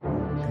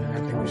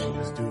we should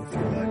just do it for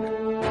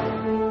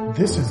like,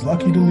 this is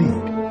Lucky to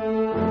Lead.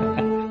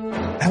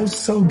 That was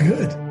so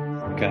good.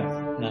 Okay.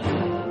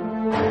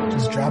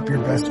 Just drop your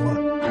best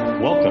one.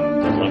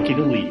 Welcome to Lucky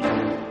to Lead.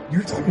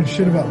 You're talking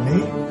shit about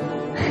me?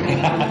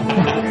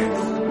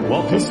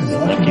 Welcome This is to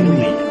Lucky Lucky to to Lead.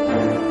 Lead.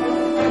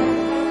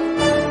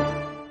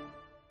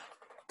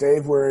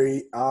 Dave,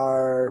 we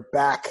are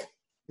back.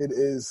 It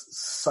is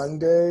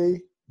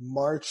Sunday,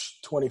 March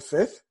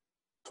 25th,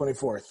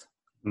 24th.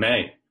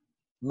 May.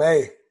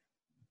 May.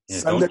 Yeah,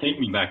 Sunday, don't take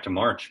me back to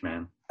March,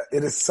 man.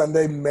 it is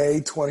Sunday,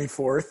 May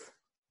 24th.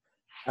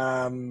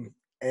 And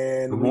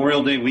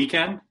Memorial Day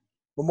weekend?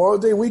 Memorial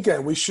Day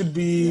weekend. We should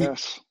be,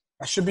 Yes.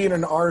 I should be in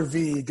an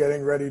RV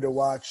getting ready to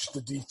watch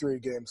the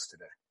D3 games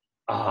today.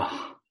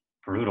 Ah,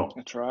 brutal.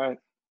 That's right.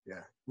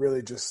 Yeah,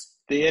 really just,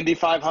 The Indy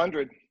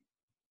 500.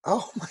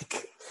 oh my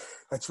God.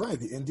 That's right,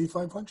 the Indy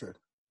 500.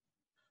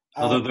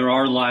 Although there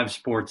are live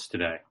sports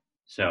today,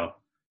 so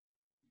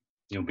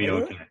you'll be Oh,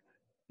 yeah? okay.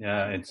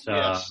 Yeah, it's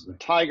Yes.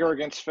 Tiger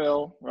against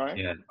Phil, right?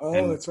 yeah, Oh,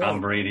 and that's right. Tom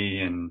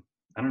Brady and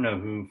I don't know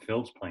who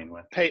Phil's playing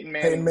with. Peyton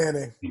Manning. Peyton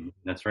Manning.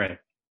 That's right.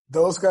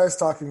 Those guys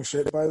talking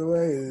shit, by the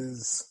way,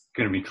 is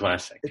Gonna be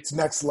classic. it's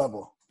next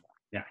level.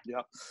 Yeah.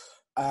 Yep.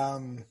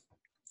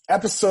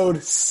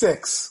 Episode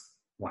 6.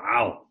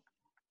 Wow.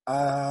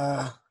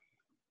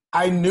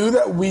 I knew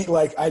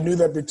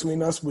that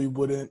between us we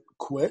wouldn't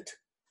quit.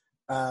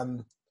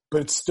 But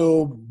it's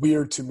still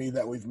weird to me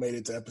that we've made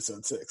it to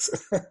episode 6.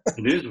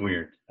 It is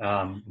weird.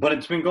 But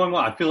it's been going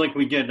well. I feel like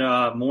we get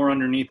more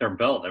underneath our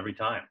belt every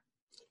time.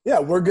 Yeah,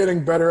 we're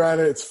getting better at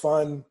it. It's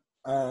fun.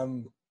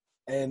 And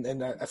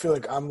I feel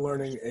like I'm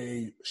learning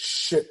a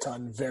shit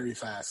ton very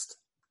fast.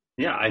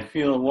 Yeah, I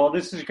feel, well,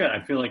 this is good.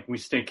 I feel like we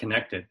stay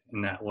connected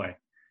in that way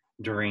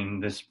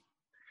during this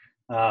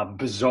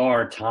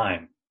bizarre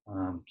time.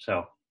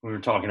 So we were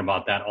talking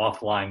about that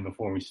offline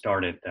before we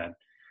started, that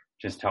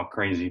just how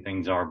crazy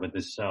things are. But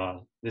this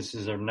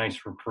is a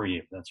nice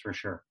reprieve, that's for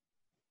sure.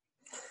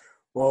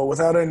 Well,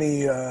 without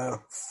any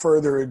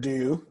further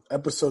ado,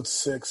 episode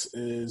 6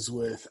 is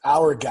with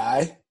our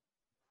guy,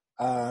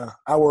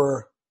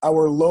 our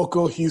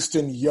local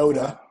Houston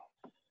Yoda,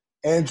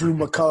 Andrew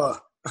McCullough.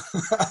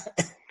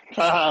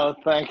 Oh,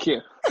 thank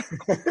you.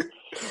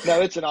 No,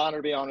 it's an honor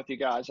to be on with you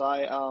guys.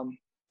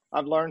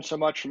 I've learned so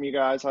much from you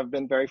guys. I've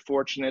been very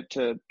fortunate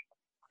to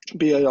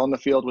be on the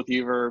field with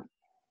you for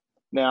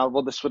now.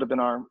 Well, this would have been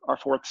our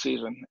 4th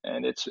season,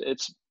 and it's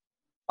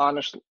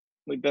honestly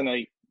been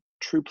a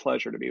true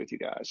pleasure to be with you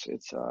guys.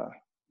 It's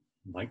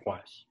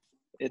Likewise.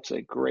 it's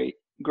a great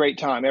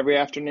time. Every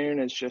afternoon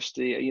is just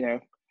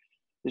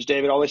as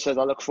David always says,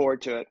 I look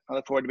forward to it. I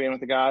look forward to being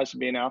with the guys and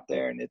being out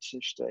there, and it's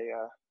just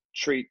a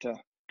treat to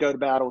go to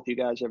battle with you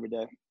guys every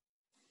day.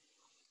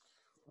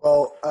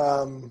 Well,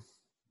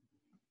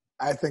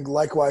 I think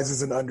likewise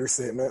is an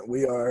understatement.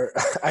 We are,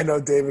 I know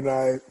David and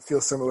I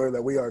feel similar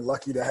that we are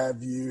lucky to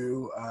have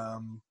you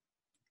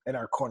in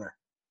our corner,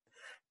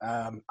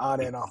 on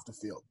and off the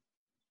field.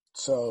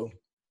 So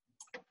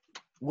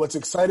what's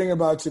exciting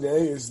about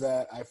today is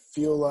that I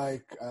feel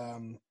like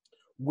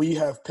we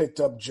have picked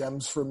up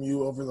gems from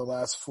you over the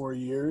last 4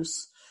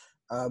 years,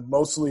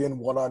 mostly in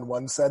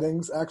one-on-one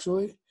settings,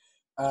 actually.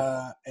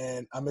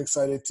 And I'm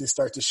excited to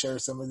start to share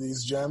some of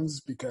these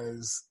gems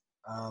because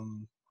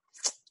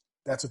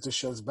that's what this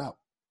show's about.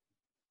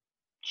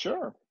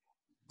 Sure.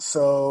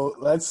 So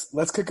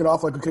let's kick it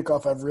off like we kick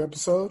off every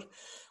episode,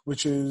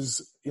 which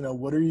is,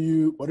 what are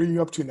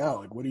you up to now?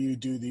 Like, what do you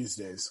do these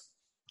days?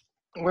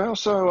 Well,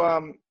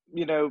 so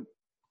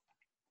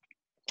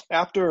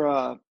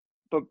after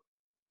but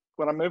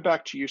when I moved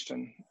back to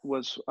Houston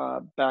was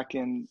back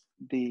in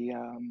the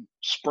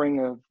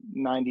spring of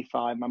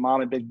 '95. My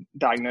mom had been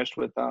diagnosed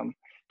with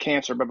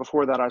cancer, but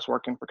before that I was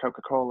working for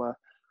Coca-Cola.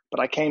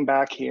 But I came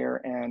back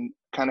here and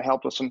kind of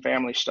helped with some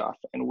family stuff.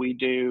 And we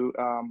do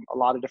a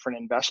lot of different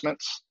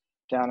investments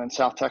down in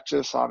South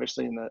Texas,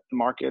 obviously in the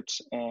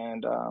markets,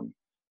 and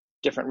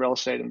different real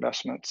estate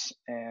investments.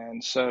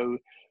 And so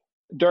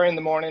during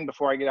the morning,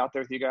 before I get out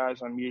there with you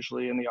guys, I'm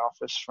usually in the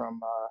office from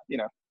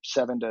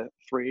 7 to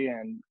 3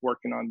 and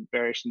working on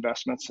various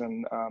investments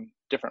and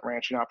different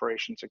ranching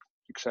operations, et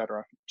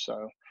cetera.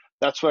 So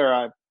that's where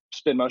I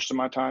spend most of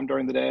my time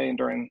during the day and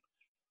during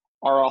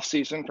our off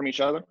season from each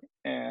other.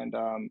 And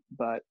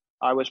but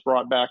I was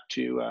brought back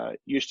to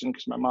Houston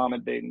because my mom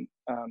had been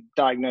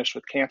diagnosed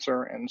with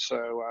cancer, and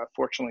so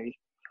fortunately,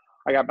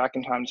 I got back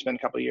in time to spend a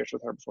couple of years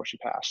with her before she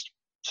passed.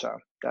 So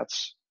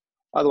that's.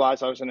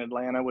 Otherwise, I was in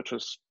Atlanta, which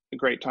was a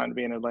great time to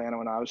be in Atlanta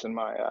when I was in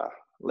my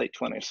late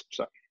 20s.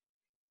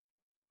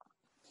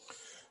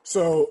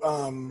 So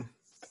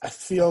I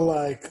feel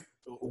like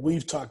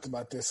we've talked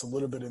about this a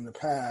little bit in the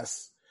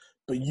past,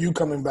 but you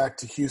coming back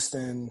to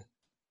Houston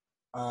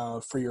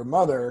for your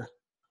mother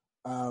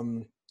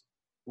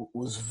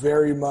was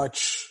very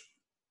much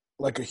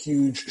like a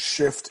huge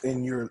shift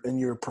in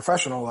your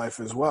professional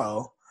life as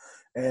well,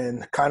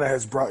 and kind of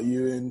has brought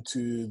you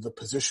into the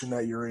position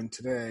that you're in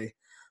today,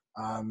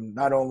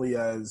 not only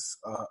as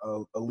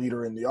a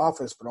leader in the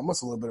office, but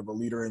almost a little bit of a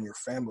leader in your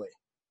family.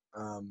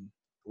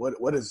 What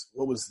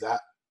was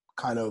that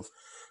kind of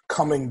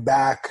coming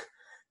back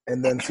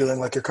and then feeling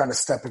like you're kind of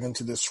stepping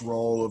into this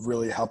role of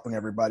really helping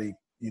everybody,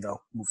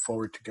 move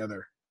forward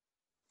together?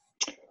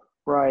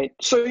 Right.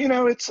 So,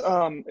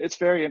 it's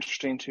very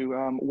interesting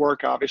to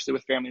work obviously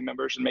with family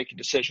members and making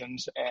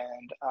decisions.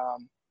 And,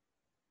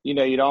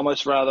 you'd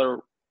almost rather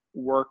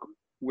work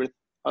with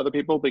other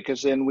people,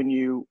 because then when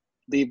you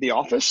leave the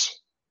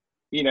office,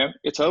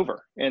 it's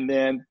over. And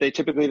then they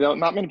typically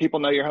not many people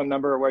know your home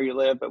number or where you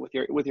live, but with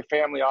your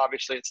family,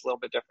 obviously it's a little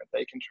bit different.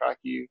 They can track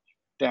you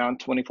down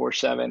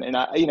 24/7. And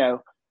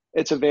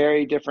it's a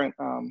very different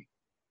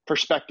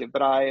perspective,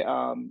 but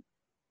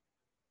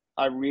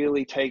I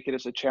really take it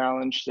as a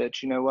challenge that,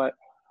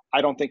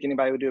 I don't think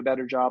anybody would do a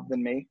better job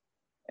than me.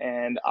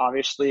 And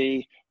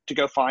obviously to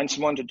go find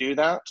someone to do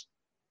that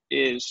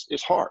is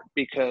hard,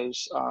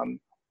 because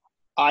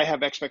I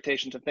have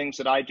expectations of things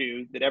that I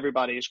do that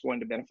everybody is going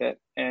to benefit.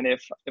 And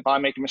if I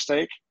make a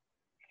mistake,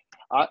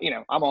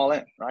 I'm all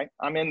in, right?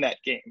 I'm in that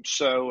game.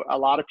 So a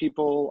lot of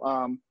people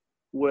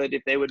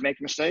if they would make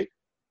a mistake,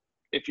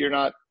 if you're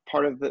not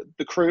part of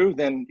the crew,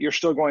 then you're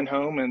still going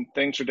home and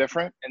things are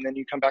different. And then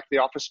you come back to the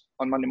office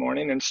on Monday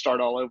morning and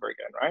start all over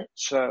again, right?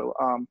 So,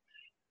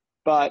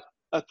 but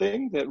a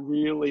thing that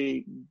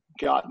really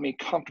got me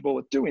comfortable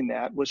with doing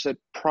that was that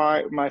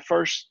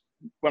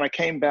when I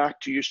came back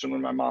to Houston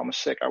when my mom was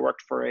sick, I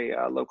worked for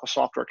a local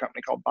software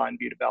company called Bind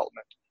View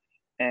Development.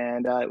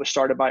 And it was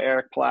started by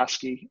Eric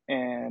Pulaski.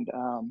 And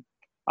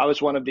I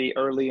was one of the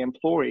early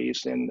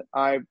employees. And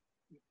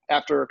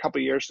after a couple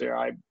of years there,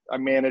 I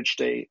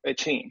managed a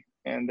team.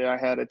 And I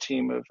had a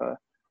team of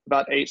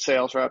about 8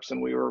 sales reps,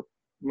 and we were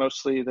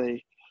mostly the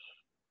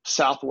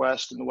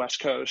Southwest and the West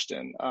Coast.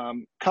 And a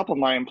couple of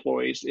my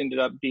employees ended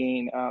up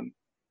being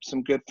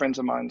some good friends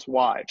of mine's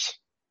wives,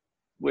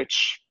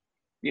 which,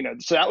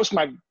 so that was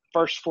my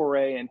first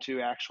foray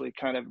into actually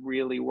kind of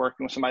really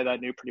working with somebody that I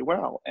knew pretty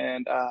well.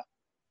 And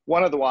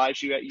one of the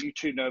wives you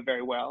two know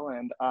very well,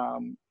 and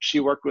she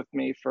worked with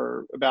me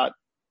for about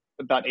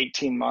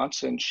 18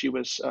 months, and she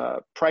was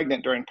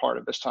pregnant during part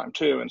of this time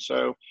too. And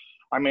so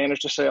I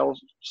managed a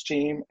sales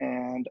team,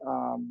 and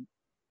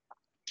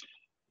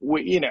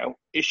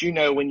as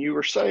when you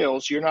were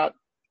sales,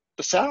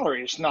 the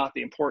salary is not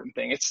the important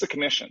thing. It's the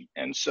commission.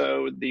 And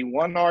so the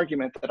one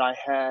argument that I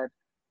had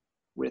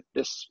with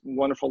this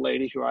wonderful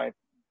lady who I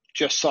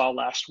just saw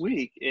last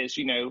week is,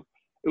 it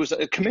was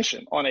a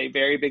commission on a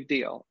very big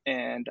deal.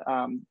 And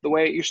the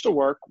way it used to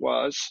work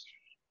was,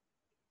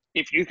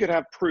 if you could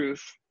have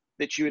proof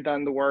that you had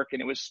done the work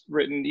and it was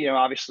written,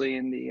 obviously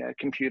in the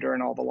computer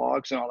and all the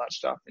logs and all that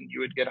stuff, then you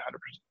would get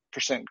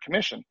 100%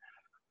 commission.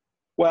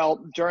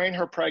 Well, during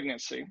her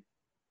pregnancy,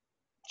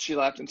 she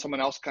left and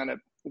someone else kind of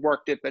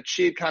worked it, but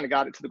she had kind of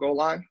got it to the goal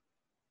line.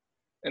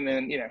 And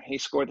then, he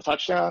scored the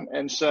touchdown.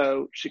 And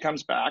so she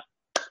comes back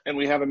and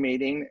we have a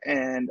meeting,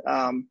 and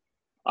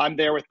I'm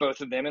there with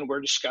both of them, and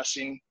we're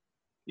discussing,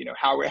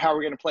 how we're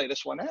going to play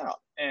this one out.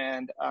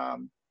 And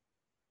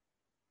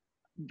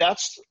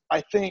that's, I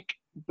think,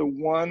 the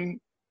one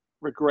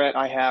regret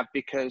I have,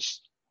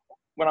 because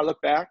when I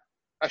look back,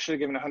 I should have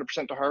given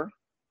 100% to her,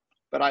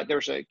 but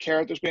there's a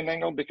carrot that's being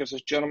dangled, because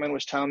this gentleman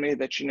was telling me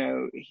that,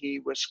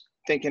 he was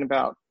thinking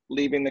about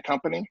leaving the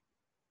company.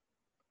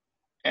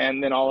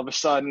 And then all of a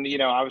sudden,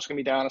 I was going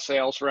to be down a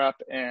sales rep,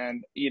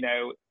 and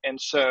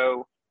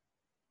so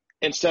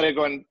instead of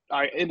going,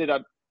 I ended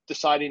up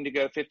deciding to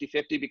go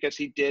 50-50, because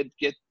he did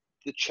get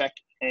the check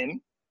in,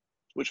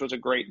 which was a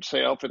great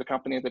sale for the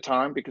company at the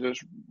time, because it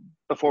was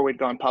before we'd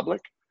gone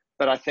public.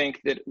 But I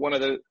think that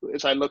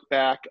as I look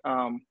back,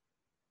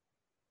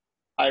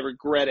 I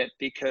regret it,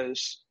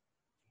 because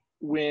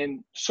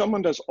when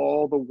someone does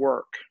all the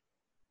work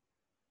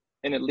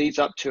and it leads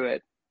up to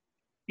it,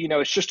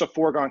 it's just a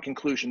foregone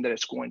conclusion that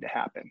it's going to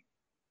happen.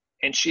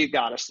 And she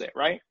got us there,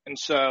 right? And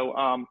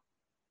so,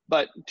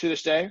 but to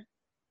this day,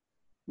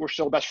 we're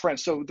still best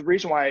friends. So the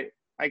reason why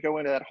I go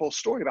into that whole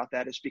story about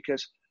that is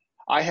because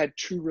I had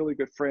 2 really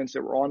good friends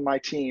that were on my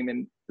team,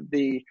 and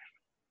the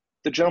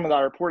gentleman that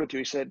I reported to,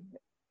 he said,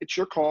 "It's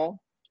your call.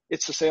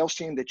 It's the sales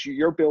team that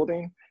you're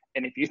building.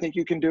 And if you think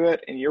you can do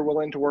it and you're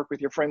willing to work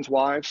with your friends'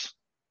 wives,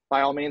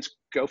 by all means,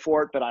 go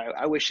for it. But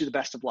I wish you the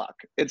best of luck."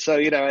 And so,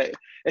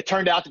 it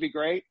turned out to be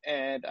great,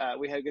 and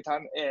we had a good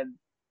time. And,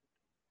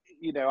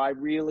 I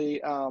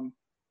really,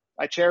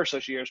 I cherish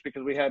those years,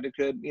 because we had a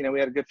good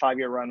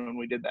 5-year run when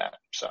we did that.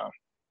 So.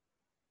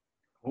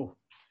 Cool.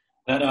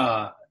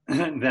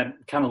 That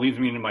kind of leads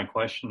me into my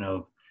question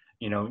of,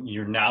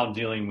 you're now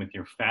dealing with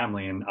your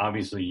family, and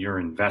obviously you're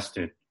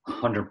invested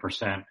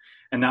 100%.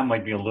 And that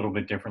might be a little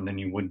bit different than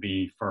you would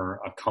be for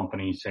a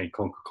company, say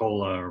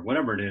Coca-Cola or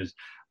whatever it is.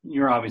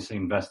 You're obviously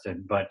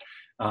invested, but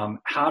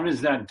how did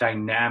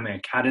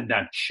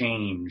that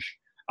change?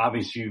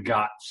 Obviously you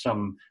got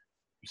some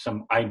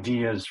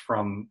ideas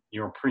from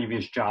your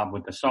previous job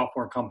with the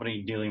software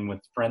company dealing with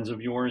friends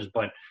of yours,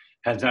 but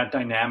has that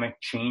dynamic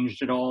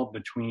changed at all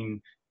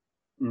between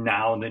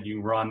now that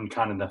you run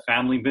kind of the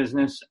family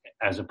business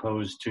as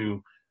opposed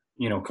to,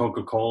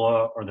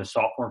 Coca-Cola or the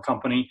software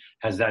company?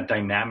 Has that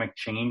dynamic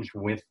changed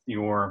with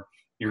you're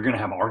going to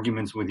have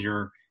arguments with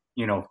your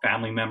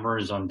family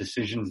members on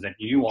decisions that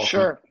you also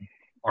Sure.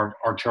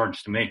 are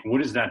charged to make?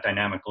 What does that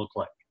dynamic look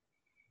like?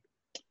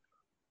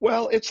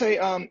 Well, it's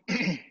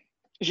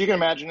as you can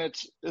imagine,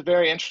 it's a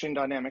very interesting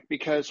dynamic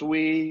because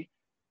when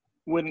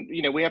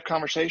we have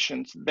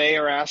conversations, they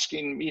are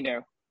asking,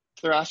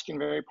 they're asking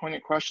very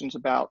poignant questions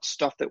about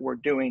stuff that we're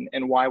doing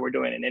and why we're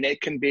doing it. And it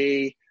can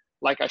be,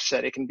 like I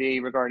said, it can be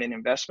regarding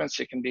investments.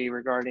 It can be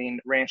regarding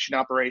ranching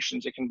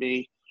operations. It can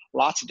be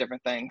lots of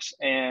different things.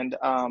 And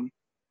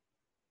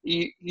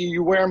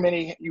you wear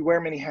many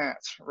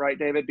hats, right,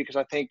 David? Because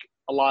I think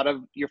a lot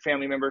of your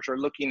family members are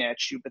looking at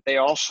you, but they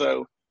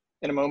also,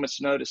 in a moment's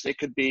notice, they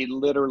could be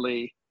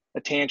literally a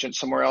tangent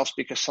somewhere else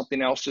because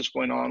something else is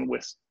going on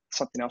with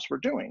something else we're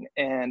doing.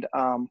 And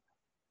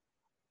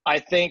I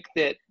think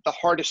that the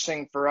hardest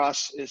thing for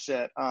us is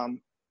that,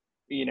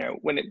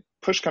 when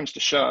push comes to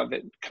shove,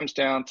 it comes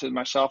down to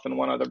myself and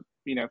one other,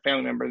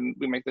 family member, and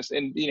we make this,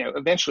 and,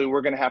 eventually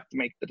we're going to have to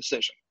make the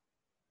decision.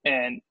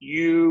 And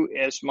you,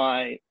 as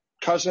my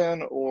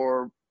cousin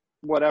or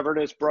whatever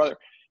it is, brother,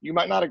 you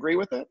might not agree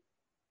with it,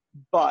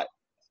 but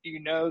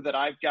that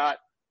I've got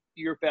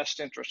your best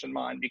interest in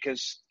mind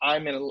because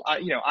I'm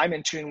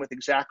in tune with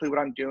exactly what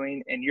I'm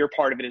doing, and you're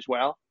part of it as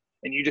well.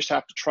 And you just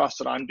have to trust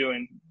that I'm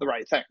doing the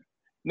right thing.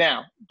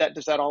 Now,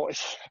 that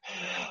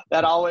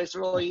always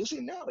really easy?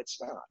 No, it's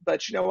not.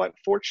 But you know what?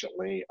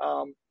 Fortunately,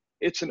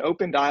 it's an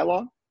open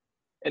dialogue,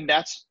 and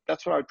that's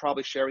what I would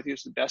probably share with you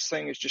is the best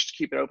thing is just to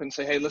keep it open and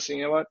say, hey, listen,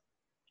 you know what?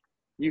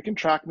 You can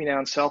track me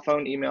down, cell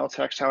phone, email,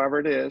 text, however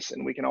it is,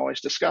 and we can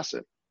always discuss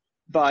it.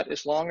 But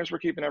as long as we're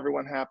keeping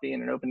everyone happy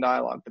in an open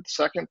dialogue, but the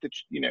second that,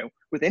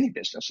 with any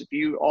business, if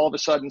you all of a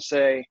sudden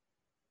say,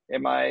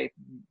 am I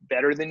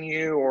better than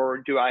you?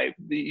 Or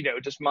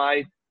does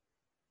my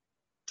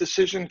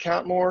decision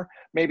count more?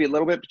 Maybe a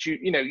little bit, but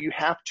you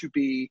have to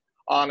be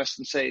honest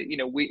and say,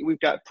 we've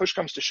got push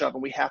comes to shove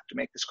and we have to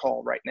make this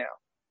call right now,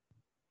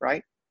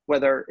 right?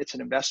 Whether it's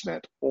an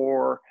investment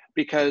or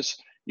because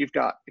you've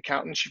got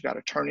accountants, you've got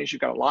attorneys, you've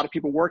got a lot of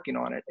people working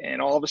on it.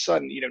 And all of a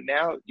sudden,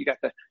 now you got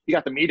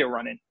the media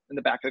running in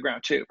the back of the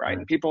ground too, right?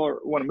 And people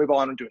want to move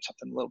on and do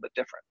something a little bit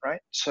different, right?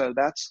 So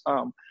that's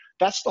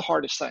the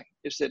hardest thing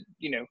is that,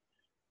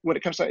 when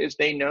it comes to is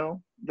they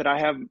know that I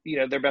have,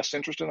 their best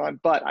interest in mind,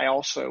 but I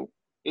also,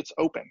 it's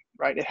open,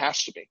 right? It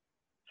has to be.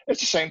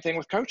 It's the same thing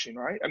with coaching,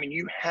 right? I mean,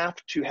 you have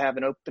to have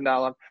an open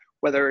dialogue,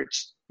 whether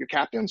it's your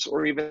captains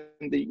or even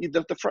the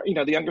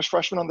youngest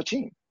freshman on the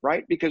team,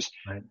 right? Because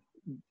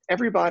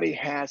everybody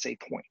has a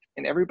point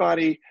and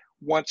everybody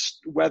wants,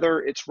 whether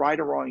it's right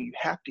or wrong, you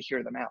have to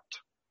hear them out.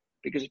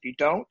 Because if you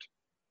don't,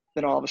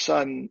 then all of a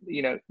sudden,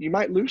 you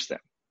might lose them,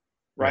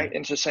 right?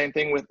 And it's the same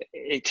thing with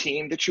a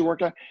team that you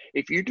work on.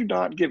 If you do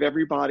not give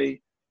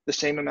everybody the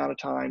same amount of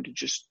time to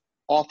just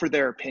offer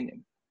their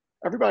opinion,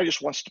 everybody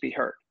just wants to be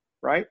heard,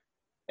 right?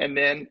 And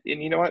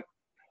you know what?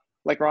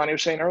 Like Ronnie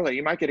was saying earlier,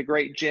 you might get a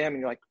great gem and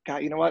you're like,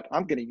 God, you know what?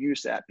 I'm going to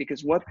use that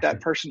because what that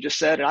person just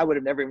said, and I would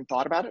have never even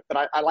thought about it,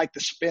 but I like the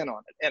spin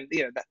on it.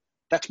 And,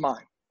 that's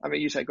mine. I'm going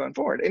to use that going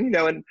forward. And,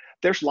 and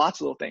there's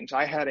lots of little things.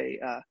 I had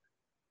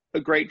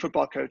a great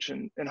football coach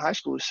in high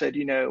school who said,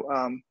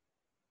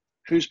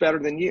 who's better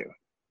than you?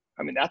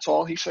 I mean, that's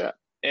all he said.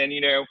 And,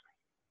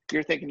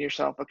 you're thinking to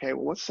yourself, okay,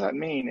 well, what's that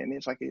mean? And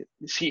it's like,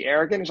 is he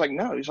arrogant? He's like,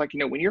 no. He's like,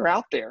 when you're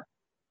out there,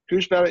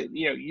 who's better?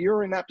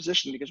 You're in that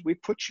position because we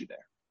put you there.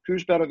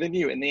 Who's better than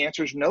you? And the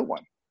answer is no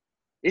one.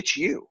 It's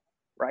you,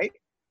 right?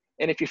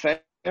 And if you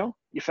fail,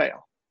 you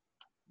fail.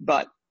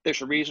 But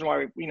there's a reason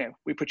why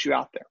we put you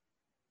out there.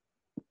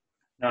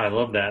 No, I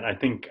love that. I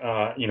think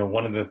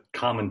one of the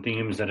common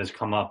themes that has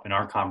come up in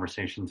our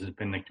conversations has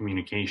been the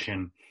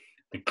communication,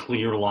 the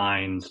clear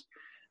lines,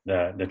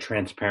 the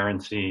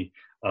transparency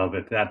of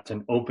if that's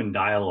an open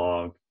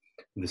dialogue,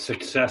 the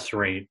success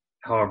rate,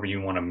 however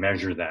you want to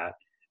measure that,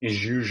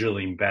 is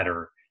usually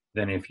better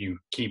than if you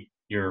keep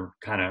your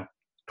kind of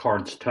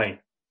cards tight.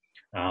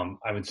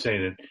 I would say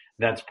that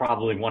that's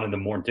probably one of the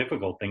more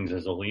difficult things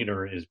as a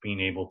leader is being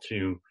able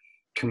to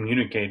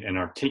communicate and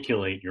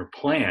articulate your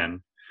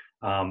plan.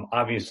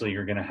 Obviously,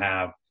 you're going to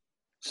have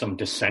some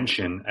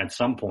dissension at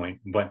some point,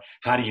 but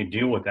how do you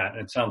deal with that?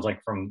 It sounds like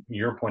from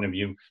your point of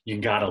view,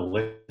 you got to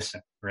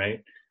listen,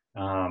 right?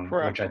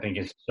 Which I think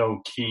is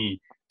so key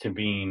to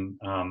being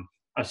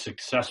a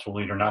successful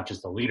leader, not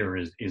just a leader,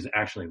 is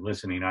actually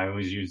listening. I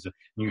always use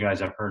you guys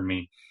have heard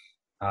me,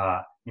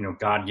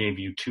 God gave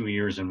you 2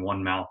 ears and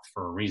 1 mouth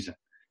for a reason,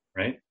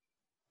 right?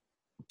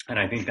 And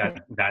I think that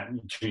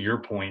to your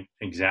point,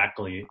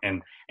 exactly.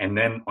 And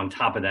then on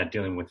top of that,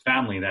 dealing with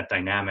family, that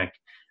dynamic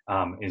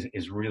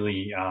is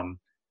really,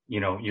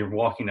 you're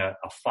walking a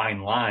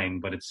fine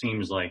line, but it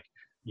seems like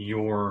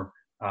your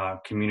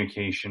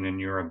communication and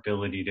your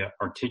ability to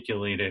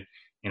articulate it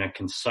in a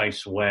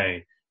concise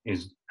way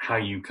is how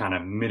you kind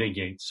of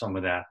mitigate some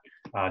of that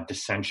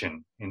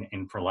dissension,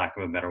 in for lack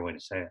of a better way to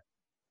say it.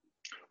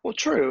 Well,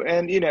 true.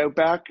 And,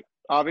 back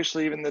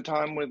obviously even the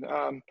time with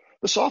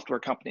the software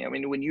company, I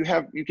mean, when you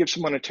give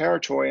someone a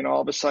territory and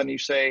all of a sudden you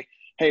say,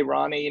 hey,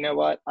 Ronnie, you know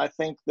what? I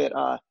think that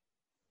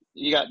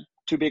you got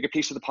too big a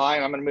piece of the pie,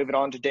 and I'm going to move it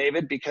on to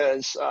David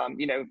because,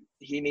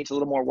 he needs a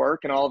little more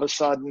work. And all of a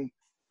sudden,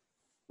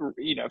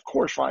 of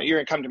course, Ron, you're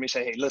going to come to me and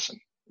say, hey, listen,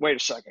 wait a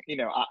second.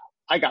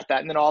 I got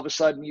that. And then all of a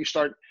sudden you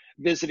start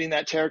visiting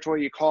that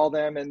territory, you call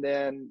them, and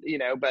then,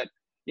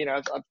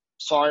 I'm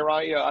sorry,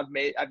 Ron, I've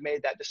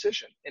made that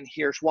decision. And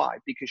here's why,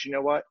 because you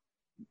know what?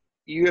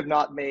 You have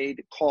not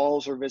made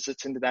calls or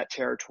visits into that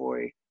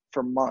territory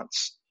for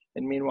months.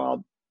 And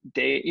meanwhile,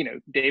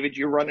 David,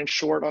 you're running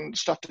short on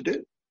stuff to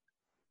do.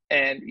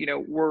 And,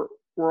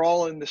 we're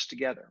all in this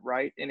together,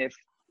 right? And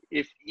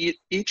if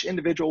each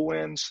individual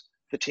wins,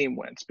 the team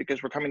wins,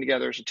 because we're coming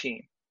together as a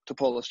team to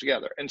pull this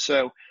together. And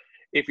so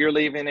if you're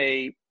leaving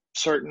a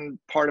certain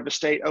part of a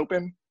state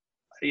open,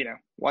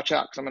 watch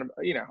out, because I'm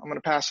going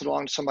to pass it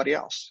along to somebody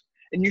else.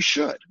 And you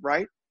should,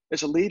 right?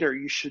 As a leader,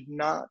 you should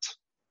not,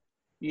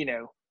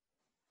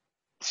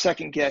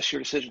 second guess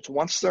your decisions.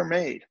 Once they're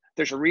made,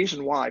 there's a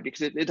reason why,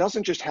 because it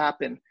doesn't just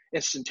happen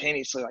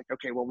instantaneously, like,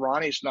 okay, well,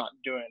 Ronnie's not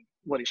doing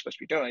what he's supposed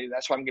to be doing.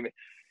 That's why I'm giving,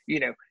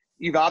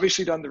 you've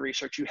obviously done the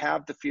research, you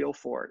have the feel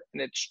for it,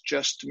 and it's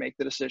just to make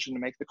the decision, to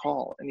make the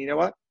call. And you know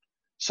what?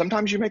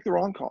 Sometimes you make the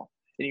wrong call,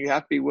 and you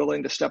have to be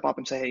willing to step up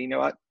and say, hey, you know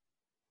what?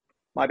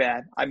 My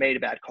bad. I made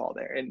a bad call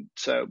there. And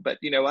so, but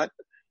you know what?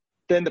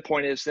 Then the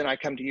point is, then I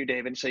come to you,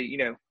 David, and say,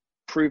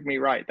 prove me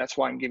right. That's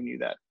why I'm giving you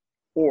that.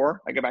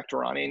 Or I go back to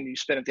Ronnie and you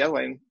spin it the other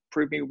way and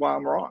prove me why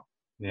I'm wrong.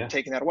 Yeah.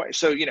 Taking that away.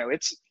 So,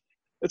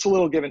 it's a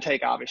little give and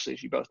take, obviously,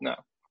 as you both know.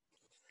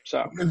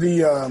 So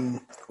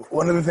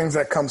one of the things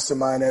that comes to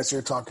mind as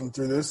you're talking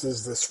through this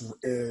is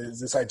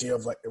this idea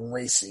of like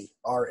RACI,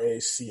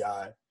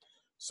 RACI.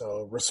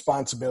 So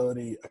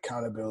responsibility,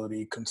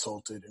 accountability,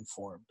 consulted,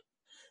 informed.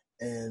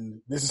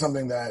 And this is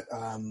something that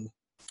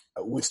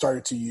we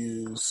started to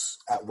use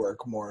at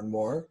work more and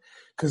more,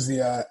 because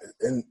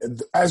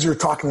and as you're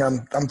talking,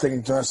 I'm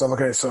thinking to myself,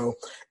 okay, so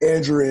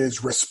Andrew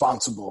is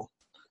responsible.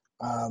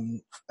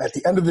 At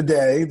the end of the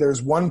day,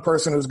 there's one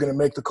person who's going to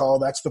make the call.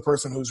 That's the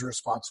person who's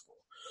responsible.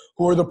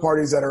 Who are the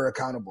parties that are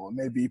accountable? It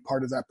may be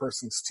part of that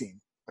person's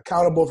team,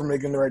 accountable for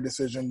making the right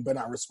decision, but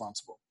not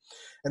responsible.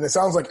 And it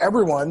sounds like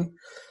everyone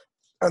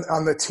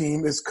on the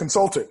team is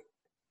consulting.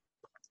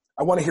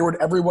 I want to hear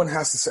what everyone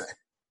has to say,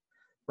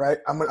 right?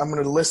 I'm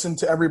going to listen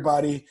to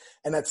everybody.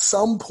 And at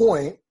some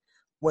point,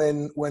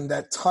 when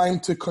that time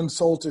to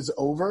consult is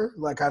over,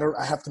 like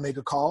I have to make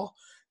a call.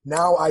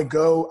 Now I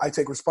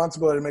take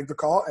responsibility to make the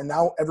call, and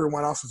now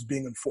everyone else is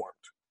being informed.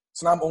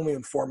 So now I'm only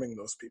informing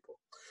those people.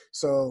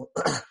 So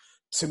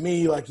to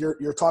me, like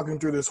you're talking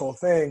through this whole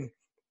thing,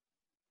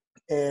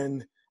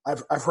 and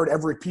I've heard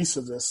every piece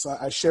of this. So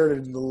I shared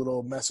it in the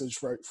little message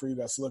for you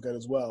guys to look at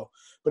as well.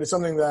 But it's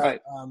something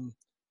that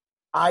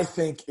I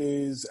think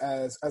is,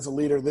 as a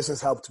leader, this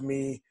has helped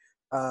me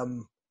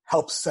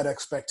help set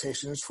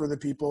expectations for the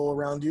people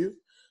around you,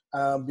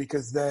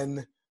 because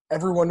then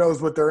everyone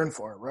knows what they're in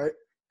for, right?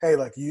 Hey,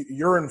 like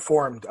you're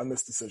informed on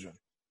this decision.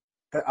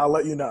 I'll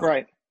let you know.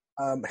 Right.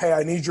 Hey,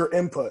 I need your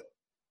input.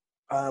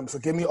 So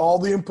give me all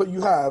the input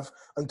you have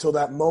until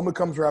that moment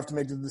comes where I have to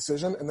make the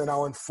decision, and then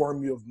I'll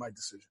inform you of my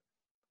decision.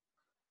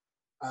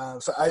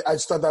 So I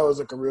just thought that was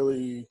like a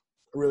really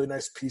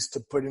nice piece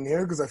to put in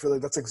here, because I feel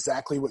like that's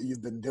exactly what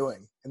you've been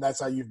doing, and that's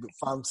how you've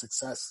found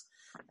success.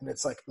 And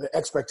it's like the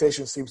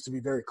expectation seems to be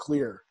very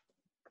clear.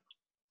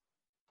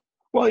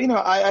 Well,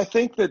 I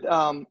think that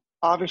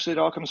obviously it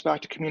all comes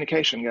back to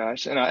communication,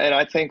 guys, and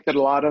I think that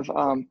a lot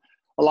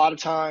of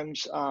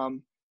times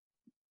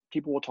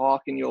people will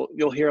talk and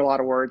you'll hear a lot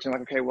of words and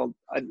like, okay, well,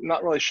 I'm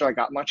not really sure I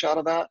got much out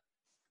of that.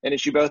 And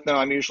as you both know,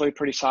 I'm usually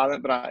pretty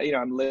silent, but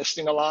I'm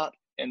listening a lot,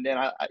 and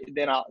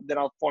then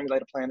I'll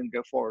formulate a plan and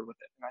go forward with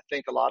it. And I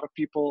think a lot of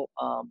people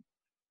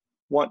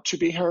want to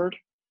be heard.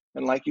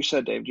 And like you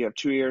said, Dave, you have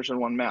 2 ears and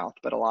 1 mouth,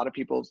 but a lot of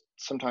people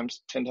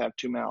sometimes tend to have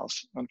 2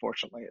 mouths,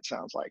 unfortunately, it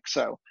sounds like.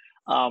 So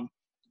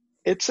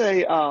it's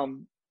a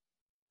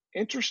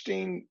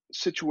interesting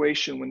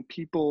situation when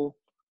people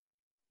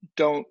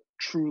don't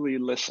truly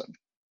listen,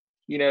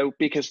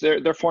 because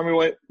they're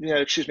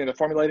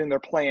formulating their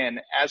plan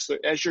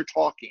as you're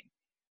talking,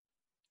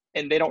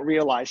 and they don't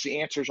realize the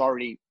answer's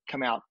already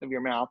come out of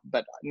your mouth.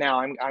 But now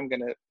I'm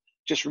going to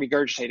just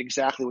regurgitate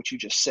exactly what you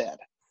just said.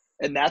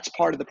 And that's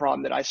part of the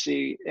problem that I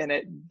see in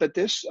it. But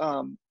this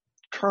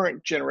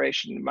current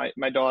generation,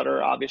 my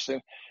daughter,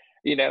 obviously,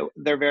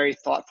 they're very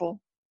thoughtful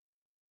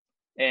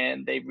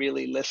and they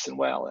really listen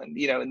well. And,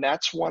 and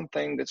that's one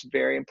thing that's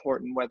very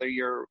important, whether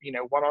you're,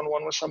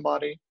 one-on-one with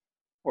somebody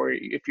or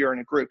if you're in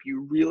a group,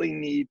 you really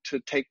need to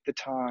take the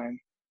time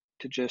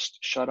to just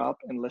shut up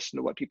and listen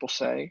to what people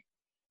say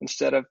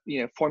instead of,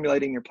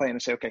 formulating your plan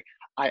and say, okay,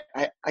 I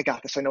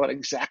got this. I know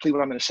exactly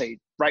what I'm going to say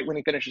right when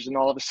he finishes. And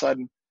all of a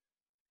sudden,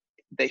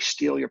 they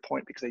steal your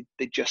point because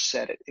they just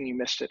said it and you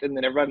missed it. And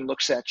then everyone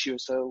looks at you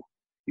as though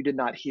you did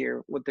not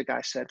hear what the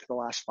guy said for the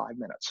last 5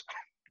 minutes.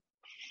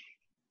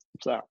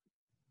 So.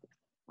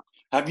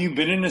 Have you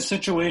been in a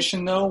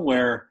situation, though,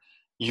 where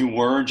you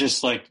were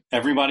just like,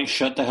 everybody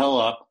shut the hell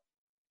up,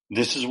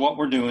 this is what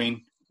we're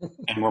doing,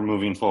 and we're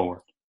moving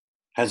forward?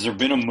 Has there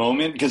been a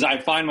moment? Because I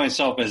find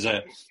myself as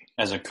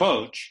a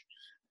coach,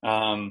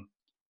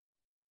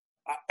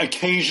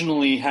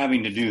 occasionally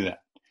having to do that.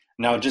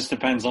 Now, it just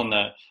depends on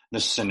the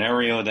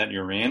scenario that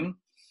you're in.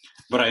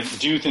 But I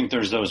do think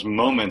there's those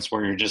moments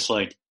where you're just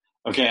like,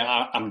 okay,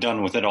 I'm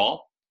done with it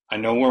all. I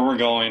know where we're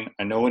going.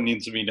 I know what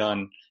needs to be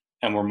done,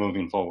 and we're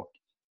moving forward.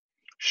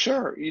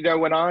 Sure.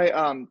 When I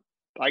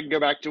can go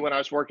back to when I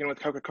was working with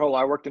Coca-Cola.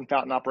 I worked in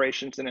fountain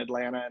operations in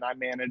Atlanta, and I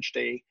managed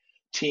a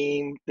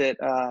team that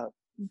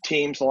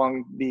teams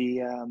along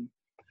the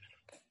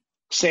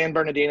San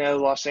Bernardino,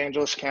 Los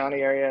Angeles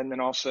County area, and then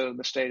also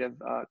the state of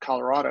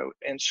Colorado.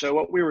 And so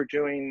what we were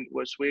doing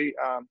was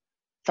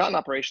fountain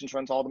operations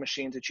runs all the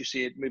machines that you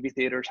see at movie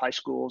theaters, high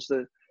schools,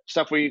 the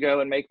stuff where you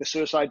go and make the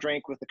suicide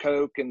drink with the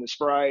Coke and the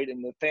Sprite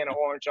and the Fanta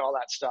Orange and all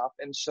that stuff.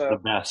 And so,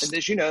 and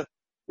as you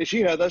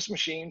know, those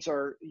machines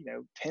are,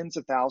 tens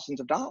of thousands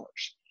of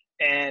dollars.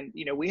 And,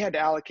 we had to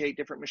allocate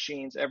different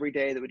machines every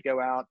day that would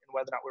go out, and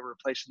whether or not we were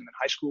replacing them in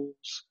high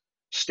schools,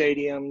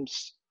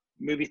 stadiums,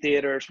 movie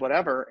theaters,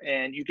 whatever.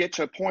 And you get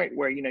to a point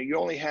where, you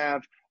only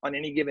have on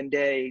any given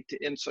day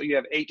and so you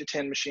have 8 to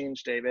 10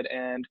 machines, David,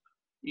 and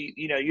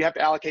you have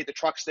to allocate the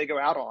trucks they go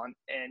out on,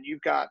 and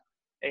you've got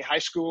a high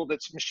school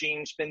that's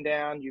machines been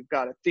down. You've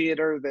got a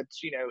theater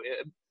that's,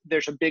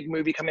 there's a big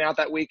movie coming out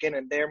that weekend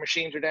and their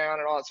machines are down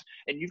and all that.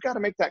 And you've got to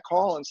make that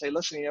call and say,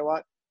 listen, you know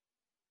what,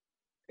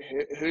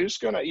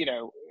 who's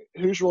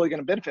really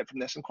going to benefit from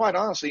this? And quite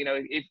honestly,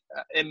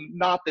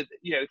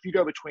 if you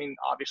go between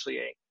obviously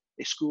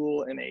a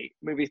school and a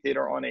movie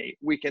theater on a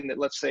weekend that,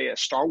 let's say, a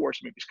Star Wars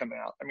movie's coming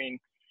out, I mean,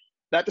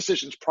 that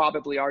decision's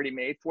probably already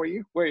made for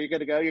you where you're going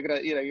to go. You're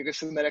going to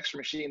send that extra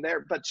machine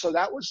there. But so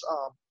that was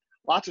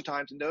lots of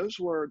times, and those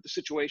were the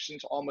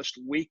situations almost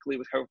weekly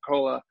with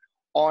Coca-Cola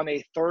on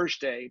a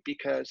Thursday,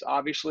 because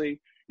obviously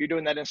you're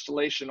doing that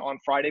installation on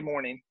Friday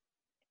morning,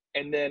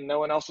 and then no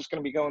one else is going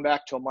to be going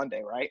back till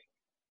Monday, right?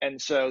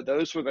 And so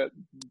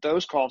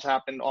those calls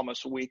happened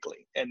almost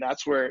weekly, and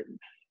that's where.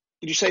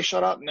 Did you say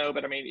shut up? No,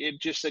 but I mean,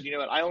 it just said, you know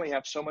what, I only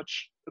have so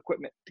much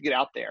equipment to get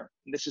out there.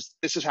 And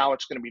this is how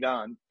it's going to be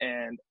done.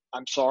 And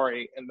I'm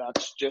sorry. And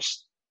that's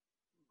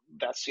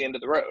the end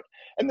of the road.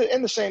 And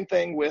the same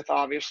thing with,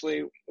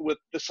 obviously, with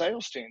the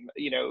sales team,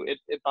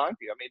 at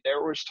Bonview. I mean,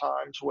 there was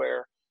times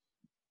where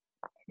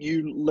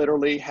you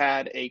literally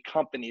had a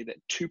company that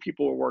 2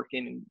 people were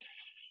working, and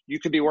you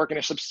could be working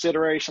a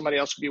subsidiary, somebody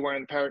else could be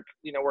working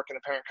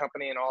the parent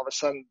company, and all of a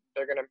sudden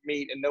they're going to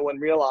meet and no one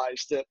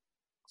realized that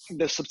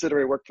this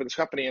subsidiary worked for this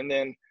company. And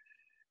then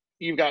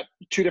you've got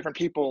 2 different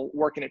people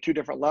working at 2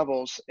 different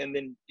levels, and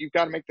then you've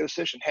got to make the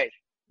decision, hey,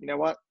 you know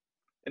what?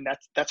 And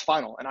that's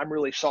final. And I'm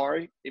really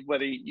sorry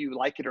whether you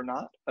like it or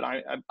not, but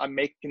I'm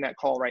making that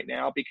call right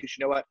now because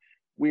you know what?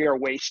 We are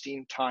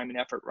wasting time and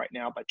effort right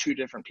now by 2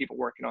 different people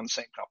working on the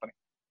same company.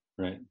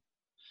 Right.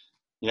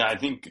 Yeah, I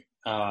think,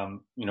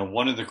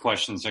 one of the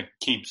questions that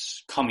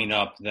keeps coming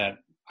up that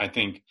I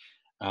think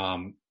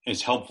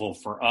is helpful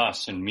for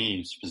us and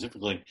me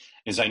specifically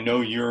is I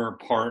know you're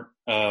part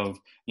of,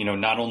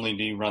 not only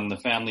do you run the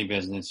family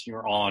business,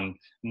 you're on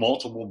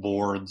multiple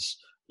boards,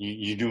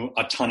 you do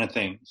a ton of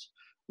things.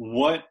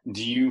 What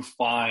do you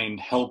find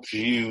helps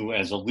you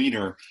as a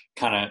leader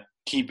kind of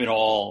keep it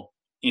all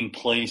in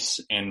place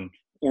and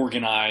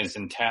organized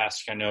and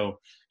tasked? I know,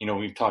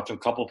 we've talked to a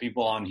couple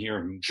people on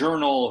here who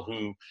journal,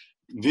 who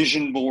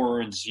vision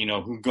boards,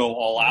 who go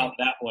all out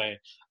that way.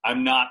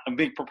 I'm not a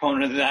big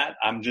proponent of that.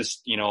 I'm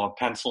just, a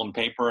pencil and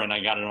paper, and I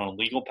got it on a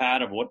legal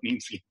pad of what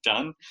needs to get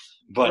done.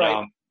 But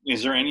right.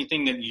 Is there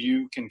anything that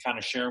you can kind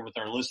of share with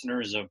our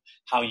listeners of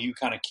how you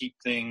kind of keep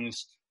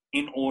things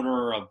in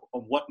order of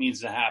what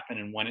needs to happen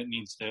and when it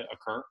needs to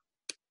occur?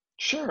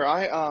 Sure.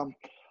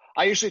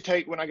 I usually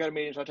take, when I go to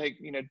meetings, I take,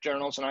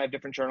 journals, and I have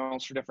different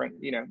journals for different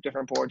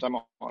boards I'm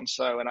on.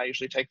 So, and I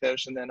usually take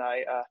those, and then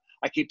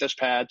I keep those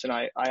pads, and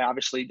I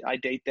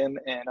date them,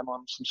 and I'm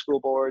on some school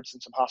boards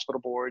and some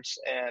hospital boards,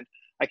 and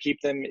I keep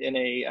them in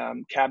a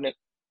cabinet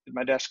at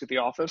my desk at the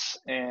office.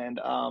 And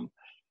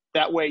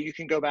that way you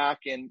can go back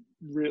and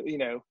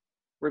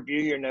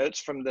review your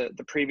notes from the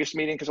previous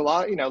meeting. Cause a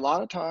lot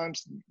of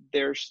times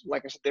there's,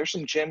 like I said, there's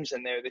some gems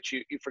in there that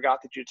you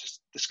forgot that you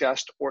just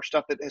discussed, or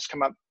stuff that has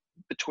come up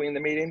between the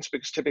meetings,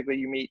 because typically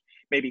you meet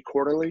maybe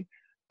quarterly,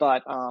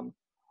 but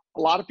a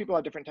lot of people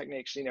have different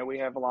techniques. We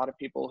have a lot of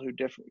people who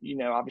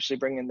obviously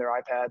bring in their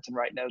iPads and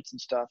write notes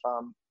and stuff.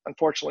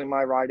 Unfortunately,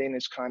 my writing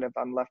is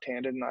I'm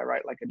left-handed, and I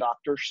write like a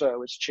doctor,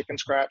 so it's chicken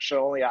scratch,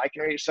 so only I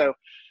can read. So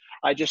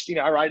I just,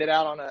 I write it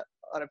out on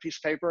a piece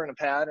of paper and a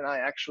pad, and I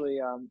actually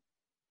are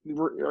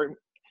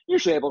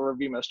usually able to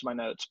review most of my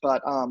notes.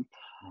 But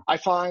I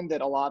find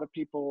that a lot of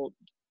people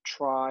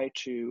try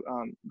to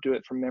do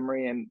it from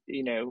memory, and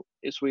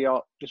as we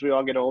all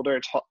get older,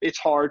 it's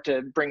hard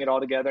to bring it all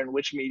together and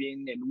which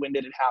meeting and when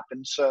did it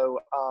happen. So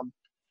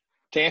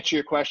to answer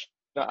your question,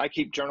 I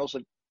keep journals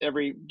of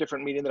every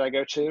different meeting that I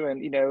go to,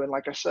 and and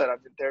like I said,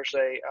 there's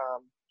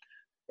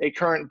a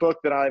current book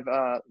that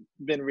I've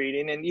been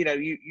reading, and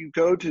you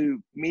go to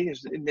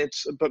meetings, and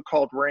it's a book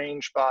called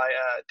Range by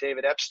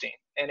David Epstein,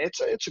 and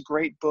it's a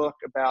great book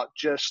about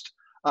just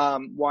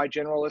why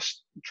generalists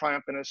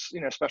triumph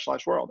in a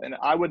specialized world. And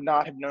I would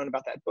not have known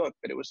about that book,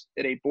 but it was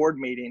at a board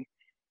meeting,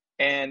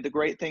 And the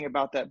great thing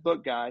about that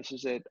book, guys,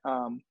 is that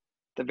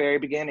the very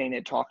beginning,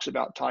 it talks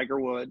about Tiger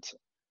Woods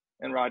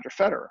and Roger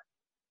Federer.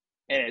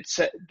 And it's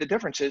the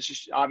difference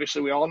is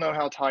obviously we all know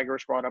how Tiger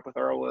was brought up with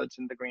Earl Woods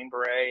and the Green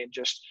Beret, and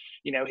just,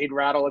 he'd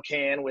rattle a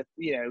can with,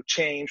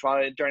 change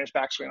during his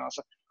backswing and all that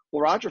stuff.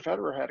 Well, Roger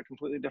Federer had a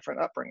completely different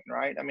upbringing,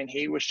 right? I mean,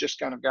 he was just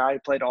kind of guy who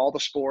played all the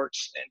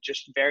sports and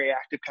just very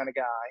active kind of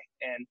guy,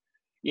 and,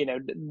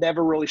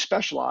 never really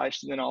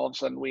specialized. And then all of a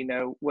sudden we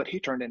know what he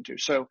turned into.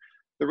 So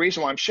the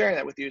reason why I'm sharing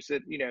that with you is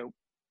that,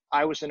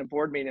 I was in a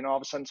board meeting and all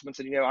of a sudden someone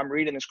said, I'm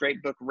reading this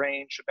great book,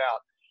 Range, about,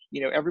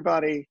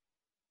 everybody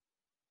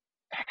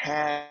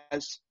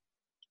has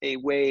a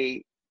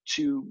way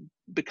to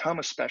become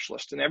a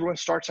specialist, and everyone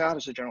starts out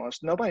as a generalist.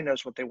 Nobody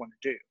knows what they want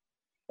to do.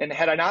 And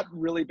had I not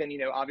really been,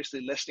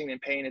 obviously listening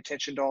and paying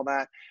attention to all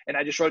that, and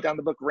I just wrote down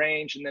the book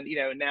Range, and then,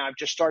 now I've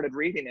just started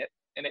reading it,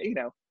 and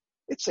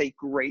it's a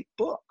great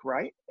book,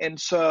 right? And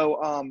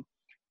so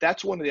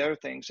that's one of the other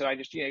things that I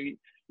just,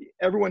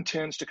 everyone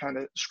tends to kind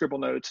of scribble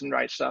notes and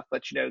write stuff,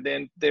 but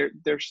then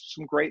there's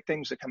some great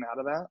things that come out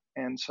of that.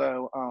 And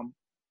so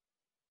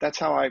that's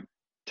how I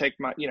take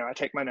my, I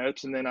take my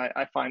notes, and then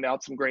I find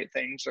out some great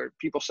things, or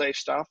people say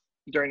stuff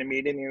during a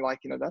meeting and you're like,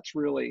 that's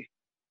really,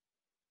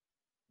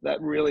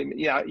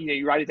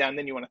 you write it down, and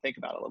then you want to think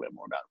about it a little bit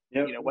more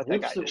about, what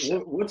that guy just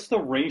said. What's the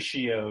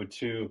ratio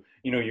to,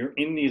 you're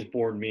in these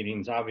board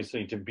meetings,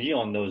 obviously to be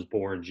on those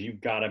boards, you've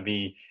got to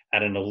be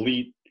at an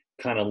elite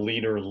kind of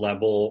leader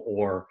level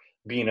or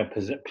be in a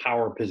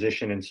power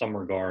position in some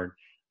regard.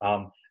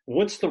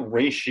 What's the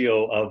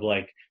ratio of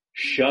like,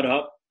 shut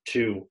up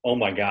to, oh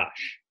my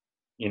gosh,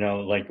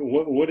 like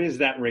what does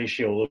that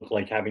ratio look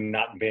like, having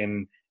not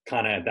been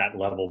kind of at that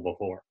level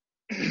before?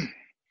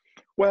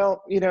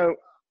 Well,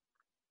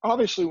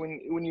 obviously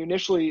when you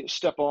initially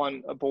step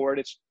on a board,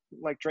 it's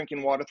like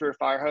drinking water through a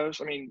fire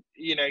hose. I mean,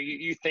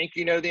 you think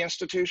the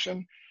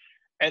institution,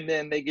 and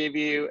then they give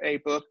you a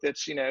book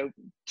that's 2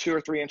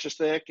 or 3 inches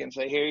thick and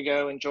say, here you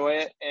go, enjoy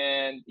it.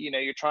 And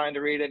you're trying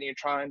to read it and you're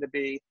trying to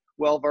be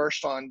well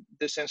versed on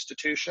this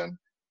institution.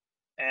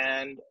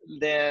 And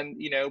then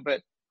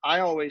but I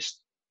always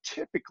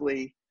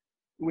typically,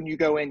 when you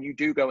go in, you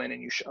do go in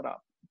and you shut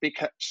up,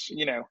 because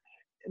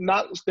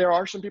there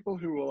are some people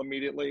who will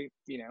immediately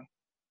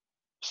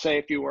say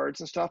a few words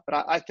and stuff,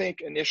 but I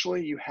think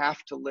initially you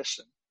have to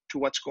listen to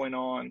what's going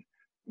on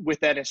with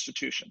that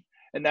institution.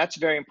 And that's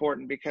very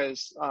important,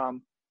 because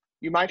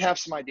you might have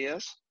some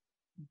ideas,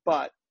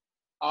 but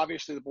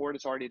obviously the board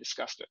has already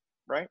discussed it,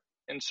 right?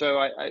 And so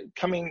I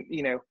coming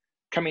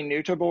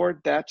new to a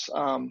board, that's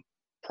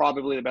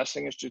probably the best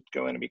thing is to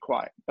go in and be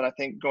quiet. But I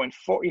think going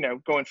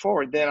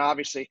forward, then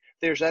obviously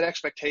there's that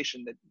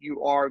expectation that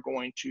you are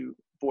going to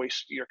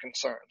voice your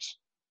concerns,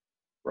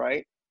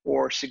 right?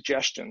 Or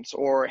suggestions,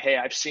 or, hey,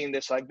 I've seen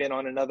this. I've been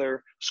on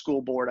another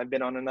school board. I've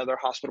been on another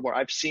hospital board.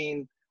 I've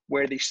seen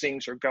where these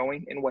things are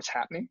going and what's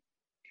happening.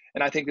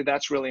 And I think that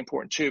that's really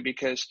important too,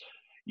 because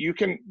you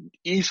can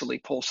easily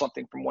pull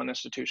something from one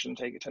institution and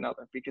take it to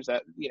another, because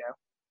that,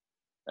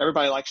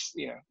 everybody likes,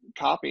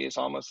 copy is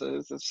almost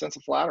a sense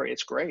of flattery.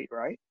 It's great,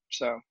 right?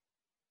 So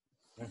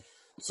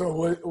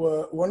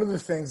one of the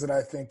things that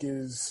I think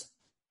is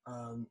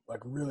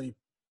really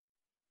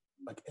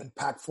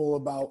impactful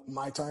about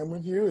my time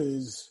with you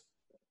is,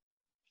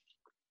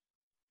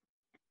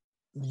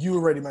 you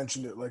already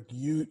mentioned it. Like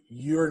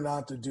you're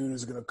not the dude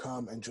who's going to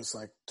come and just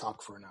like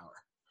talk for an hour.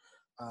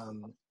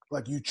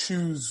 Like you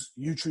choose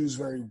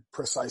very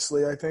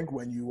precisely, I think,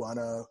 when you want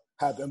to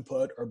have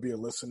input or be a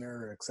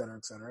listener, et cetera,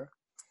 et cetera.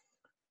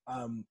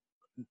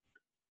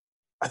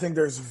 I think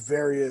there's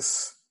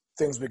various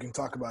things we can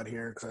talk about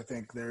here, because I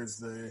think there's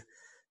the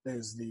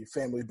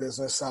family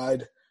business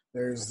side,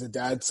 there's the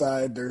dad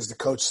side, there's the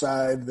coach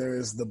side,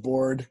 there's the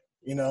board,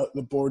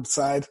 the board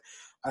side.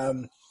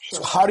 Sure.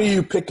 So how do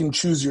you pick and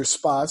choose your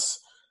spots?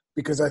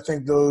 Because I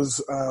think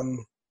those,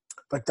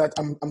 like that,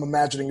 I'm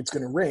imagining it's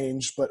going to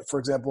range. But for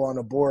example, on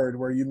a board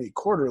where you meet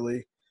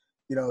quarterly,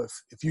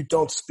 if you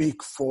don't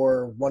speak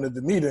for one of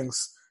the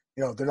meetings,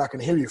 they're not going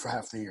to hear you for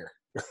half the year.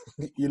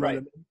 You know right.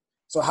 what I mean?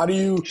 So how do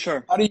you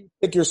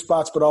pick your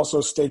spots, but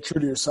also stay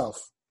true to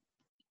yourself?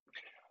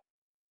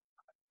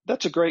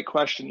 That's a great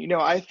question.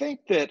 I think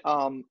that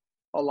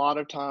a lot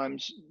of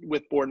times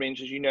with board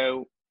meetings, as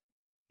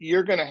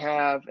you're going to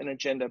have an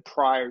agenda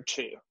prior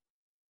to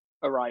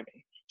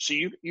arriving. So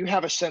you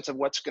have a sense of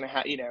what's going to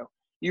happen.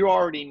 You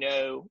already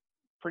know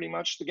pretty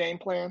much the game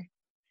plan.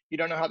 You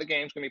don't know how the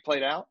game's going to be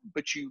played out,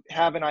 but you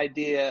have an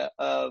idea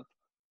of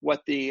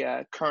what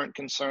the current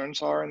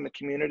concerns are in the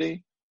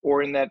community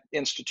or in that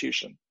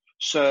institution.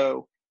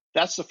 So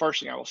that's the first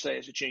thing I will say,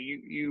 is that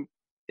you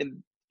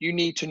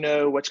need to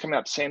know what's coming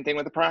up. Same thing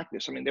with the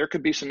practice. I mean, there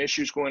could be some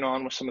issues going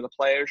on with some of the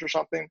players or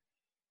something,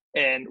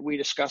 and we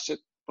discuss it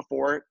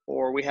before it,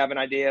 or we have an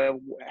idea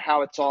of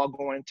how it's all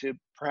going to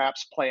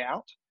perhaps play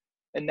out.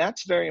 And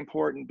that's very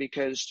important,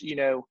 because,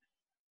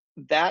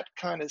 that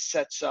kind of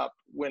sets up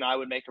when I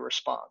would make a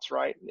response,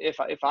 right?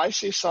 If I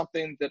see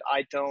something that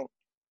I don't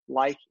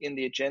like in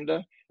the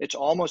agenda, it's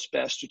almost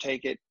best to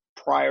take it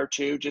prior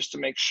to, just to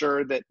make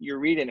sure that you're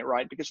reading it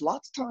right. Because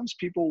lots of times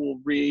people will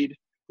read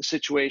the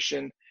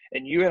situation,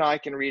 and you and I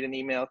can read an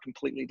email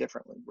completely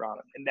differently, Ron.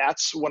 And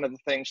that's one of the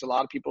things a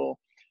lot of people,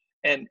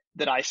 and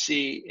that I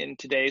see in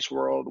today's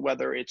world,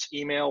 whether it's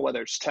email,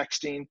 whether it's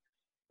texting,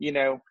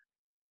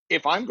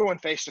 if I'm going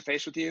face to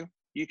face with you,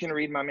 you can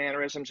read my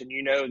mannerisms and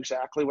you know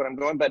exactly what I'm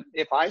going. But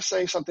if I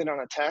say something on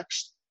a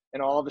text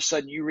and all of a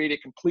sudden you read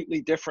it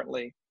completely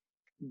differently,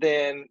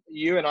 then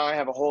you and I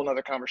have a whole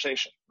nother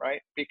conversation,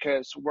 right?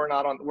 Because we're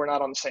not on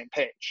the same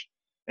page.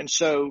 And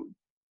so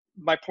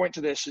my point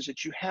to this is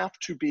that you have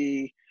to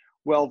be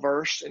well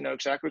versed and know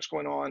exactly what's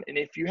going on. And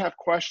if you have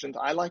questions,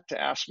 I like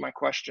to ask my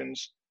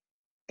questions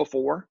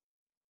before,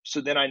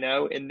 so then I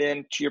know. And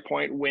then to your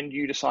point, when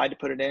you decide to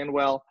put it in,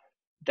 well,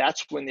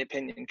 that's when the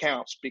opinion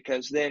counts,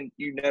 because then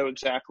you know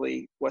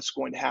exactly what's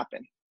going to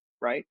happen,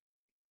 right?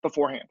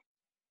 Beforehand.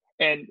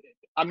 And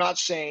I'm not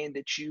saying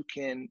that you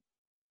can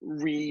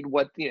read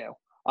what,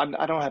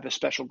 I don't have a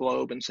special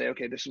globe and say,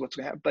 okay, this is what's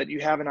going to happen, but you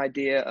have an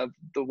idea of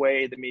the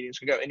way the meeting's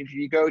going to go. And if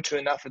you go to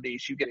enough of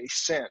these, you get a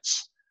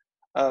sense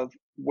of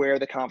where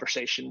the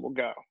conversation will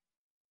go.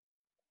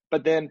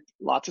 But then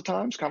lots of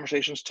times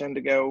conversations tend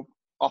to go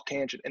off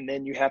tangent, and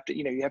then you have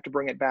to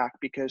bring it back,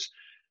 because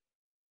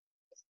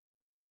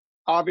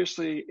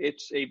obviously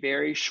it's a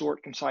very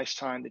short, concise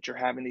time that you're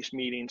having these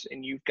meetings,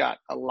 and you've got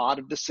a lot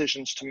of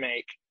decisions to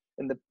make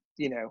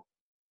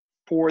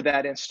for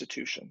that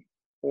institution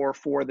or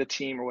for the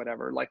team or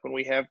whatever. Like when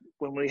we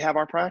have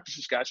our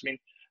practices, guys,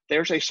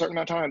 there's a certain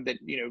amount of time that,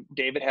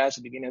 David has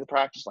at the beginning of the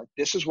practice, like,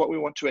 this is what we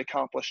want to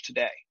accomplish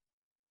today.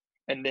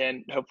 And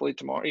then hopefully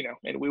tomorrow,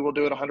 and we will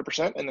do it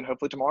 100%. And then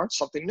hopefully tomorrow it's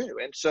something new.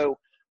 And so,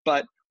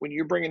 but when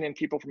you're bringing in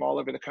people from all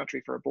over the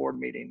country for a board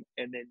meeting,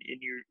 and then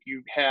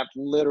you have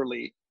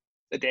literally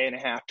a day and a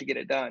half to get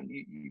it done,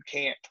 you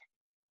can't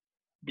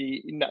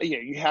be,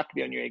 you have to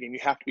be on your A game. You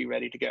have to be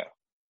ready to go,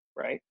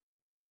 right?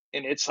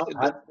 And is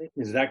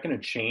that going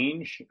to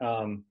change?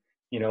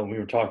 We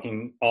were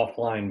talking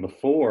offline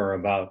before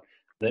about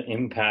the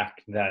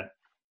impact that,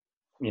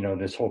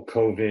 this whole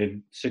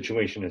COVID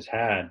situation has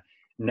had.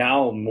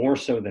 Now more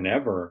so than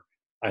ever,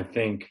 I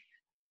think,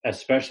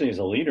 especially as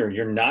a leader,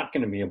 you're not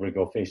going to be able to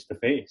go face to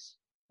face,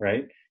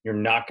 right? You're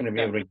not going to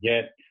be able to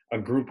get a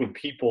group of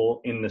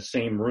people in the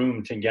same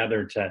room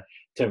together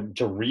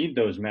to read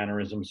those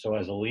mannerisms. So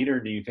as a leader,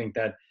 do you think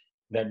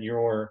that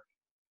your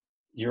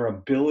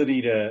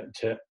ability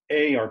to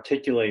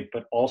articulate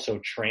but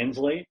also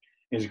translate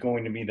is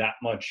going to be that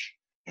much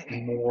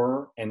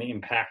more and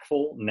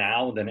impactful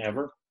now than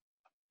ever?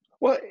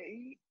 Well,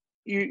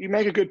 you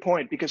make a good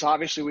point, because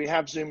obviously we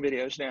have Zoom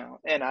videos now.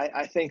 And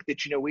I think that,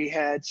 we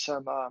had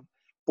some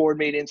board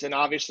meetings, and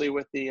obviously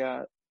with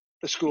the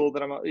school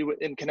that I'm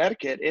in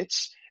Connecticut,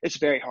 it's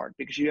very hard,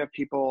 because you have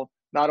people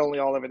not only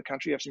all over the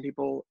country, you have some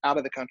people out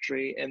of the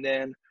country, and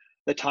then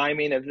the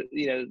timing of,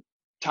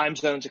 time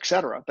zones, et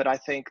cetera. But I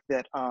think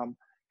that,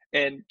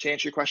 and to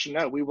answer your question,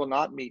 no, we will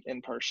not meet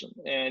in person.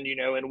 And,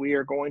 and we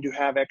are going to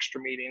have extra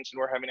meetings, and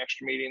we're having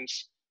extra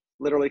meetings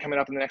literally coming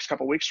up in the next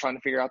couple of weeks, trying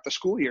to figure out the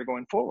school year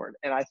going forward.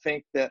 And I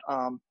think that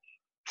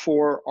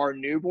for our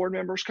new board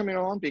members coming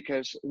on,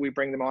 because we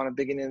bring them on at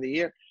the beginning of the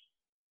year,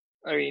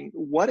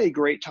 what a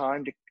great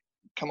time to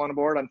come on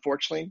board,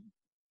 unfortunately,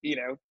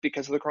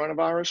 because of the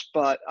coronavirus.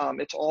 But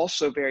it's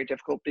also very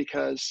difficult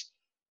because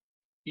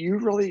you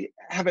really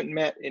haven't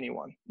met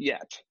anyone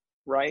yet,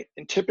 right?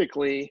 And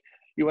typically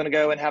you want to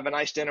go and have a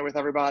nice dinner with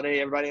everybody.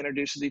 Everybody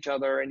introduces each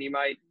other, and you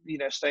might,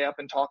 stay up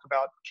and talk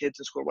about kids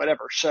in school,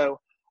 whatever. So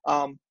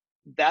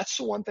that's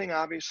the one thing,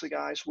 obviously,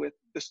 guys, with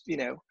this,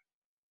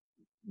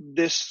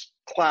 this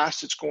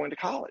class that's going to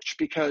college,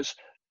 because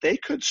they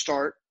could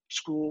start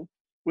school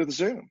with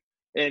Zoom.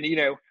 And,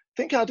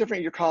 think how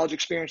different your college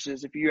experience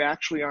is if you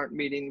actually aren't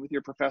meeting with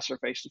your professor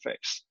face to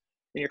face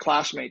and your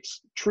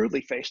classmates truly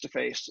face to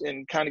face,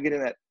 and kind of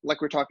getting that, like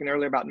we were talking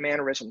earlier about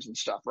mannerisms and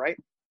stuff, right?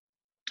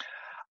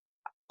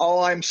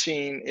 All I'm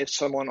seeing is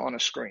someone on a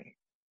screen,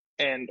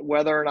 and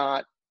whether or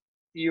not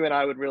you and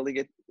I would really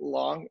get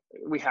along,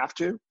 we have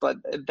to. But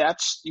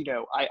that's,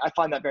 I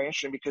find that very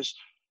interesting, because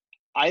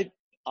I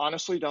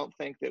honestly don't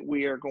think that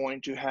we are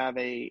going to have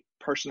a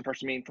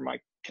person-to-person meeting for my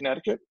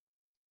Connecticut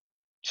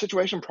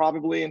situation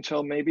probably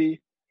until maybe,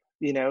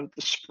 the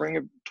spring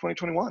of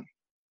 2021.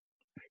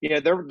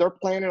 They're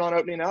planning on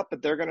opening up,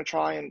 but they're going to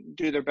try and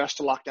do their best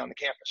to lock down the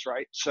campus,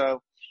 right?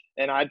 So,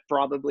 and I'd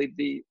probably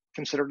be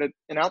considered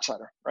an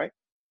outsider, right?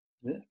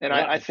 Yeah. And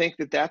I think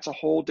that that's a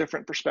whole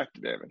different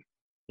perspective, David.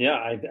 Yeah,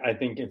 I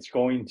think it's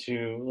going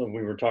to,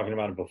 we were talking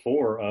about it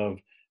before, of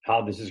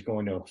how this is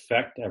going to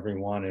affect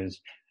everyone is,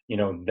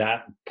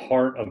 that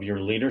part of your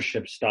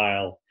leadership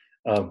style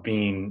of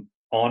being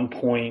on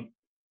point,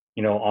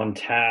 on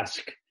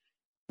task,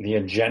 the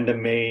agenda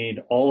made,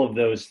 all of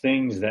those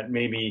things that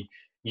maybe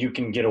you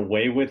can get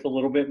away with a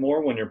little bit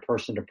more when you're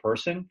person to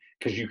person,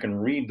 because you can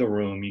read the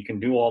room, you can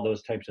do all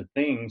those types of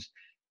things,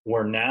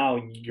 where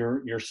now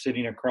you're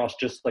sitting across,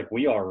 just like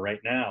we are right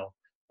now,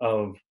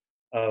 of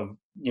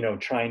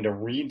trying to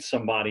read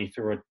somebody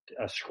through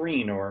a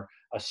screen or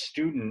a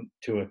student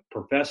to a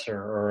professor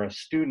or a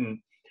student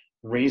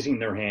raising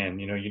their hand.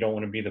 You don't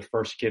want to be the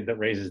first kid that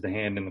raises the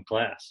hand in the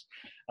class.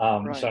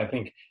 Right. So I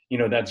think,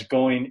 that's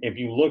if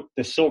you look,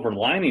 the silver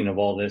lining of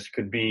all this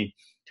could be,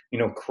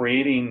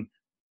 creating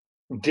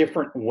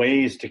different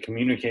ways to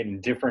communicate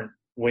and different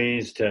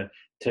ways to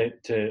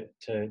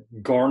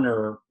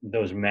garner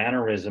those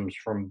mannerisms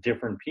from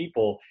different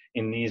people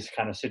in these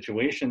kind of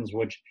situations,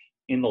 which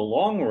in the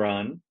long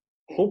run,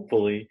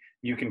 hopefully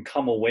you can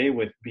come away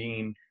with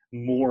being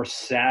more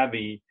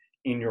savvy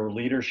in your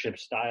leadership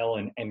style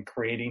and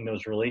creating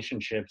those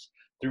relationships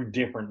through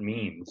different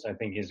means, I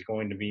think is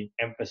going to be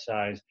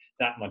emphasized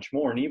that much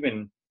more. And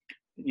even,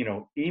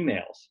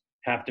 emails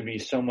have to be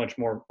so much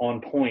more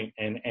on point,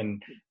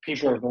 and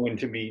people are going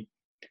to be,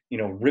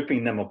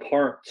 ripping them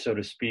apart, so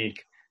to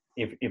speak,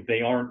 if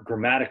they aren't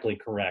grammatically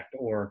correct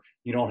or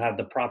you don't have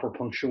the proper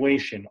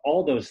punctuation.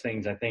 All those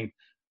things, I think,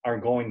 are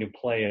going to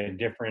play a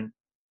different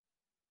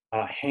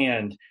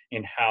hand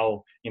in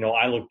how,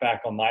 I look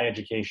back on my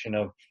education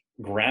of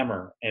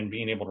grammar and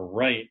being able to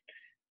write.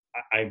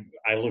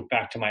 I look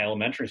back to my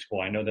elementary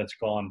school. I know that's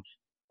gone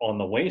on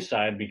the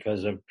wayside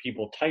because of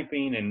people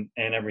typing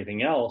and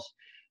everything else.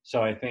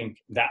 So I think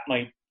that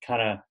might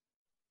kind of,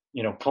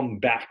 come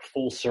back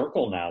full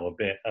circle now a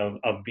bit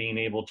of being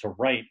able to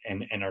write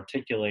and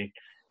articulate,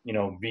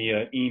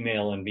 via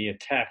email and via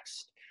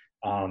text.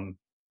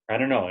 I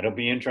don't know. It'll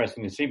be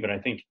interesting to see, but I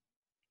think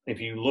if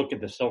you look at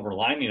the silver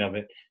lining of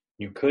it,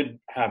 you could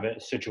have a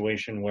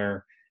situation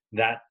where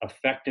that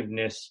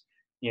effectiveness,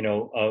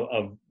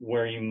 of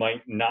where you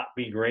might not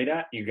be great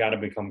at, you got to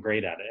become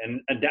great at it and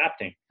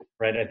adapting,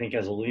 right? I think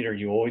as a leader,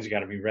 you always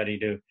got to be ready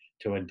to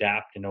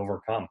adapt and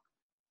overcome.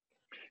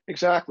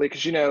 Exactly.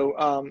 Because,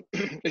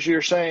 as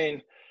you're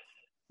saying,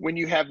 when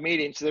you have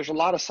meetings, there's a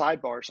lot of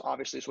sidebars,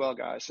 obviously, as well,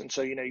 guys. And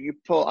so,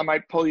 I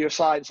might pull you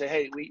aside and say,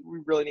 hey, we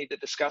really need to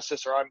discuss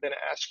this, or I'm going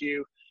to ask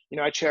you,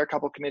 I chair a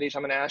couple of committees.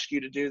 I'm going to ask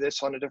you to do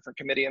this on a different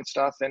committee and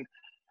stuff. And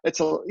it's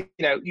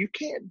you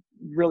can't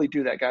really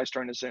do that, guys,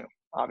 during a Zoom,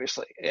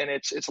 obviously. And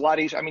it's a lot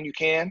easier. I mean, you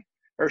can,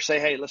 or say,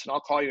 hey, listen, I'll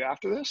call you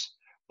after this.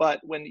 But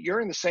when you're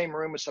in the same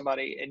room with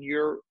somebody and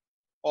you're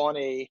on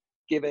a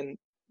given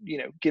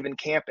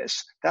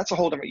campus, that's a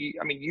whole different,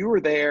 you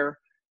were there,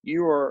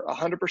 you are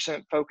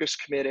 100%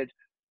 focused, committed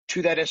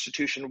to that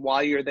institution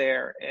while you're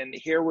there. And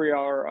here we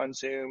are on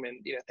Zoom, and,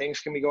 things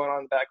can be going on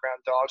in the background,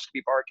 dogs can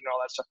be barking, all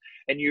that stuff.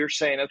 And you're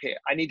saying, okay,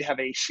 I need to have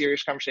a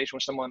serious conversation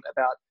with someone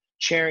about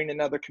chairing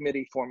another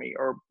committee for me,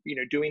 or,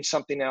 doing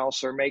something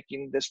else, or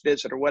making this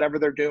visit, or whatever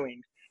they're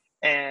doing.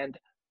 And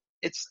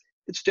it's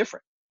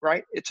different,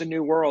 right? It's a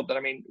new world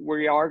that,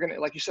 we are going to,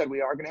 like you said,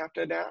 we are going to have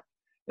to adapt.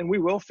 And we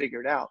will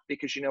figure it out,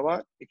 because you know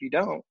what? If you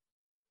don't,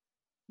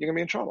 you're going to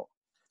be in trouble,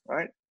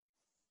 right?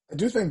 I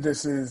do think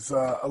this is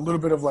a little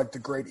bit of like the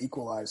great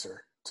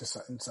equalizer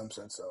in some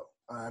sense, though.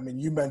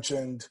 You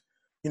mentioned,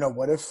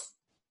 what if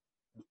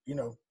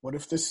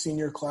this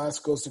senior class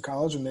goes to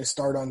college and they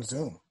start on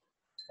Zoom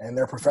and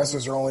their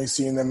professors are only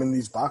seeing them in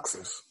these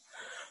boxes?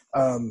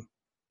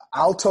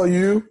 I'll tell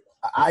you,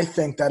 I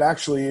think that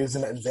actually is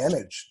an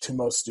advantage to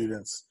most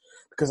students,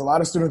 because a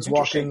lot of students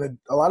walk in the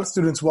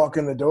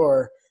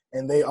door.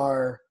 And they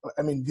are,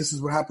 this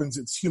is what happens.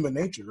 It's human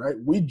nature, right?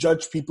 We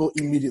judge people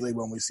immediately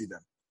when we see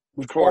them.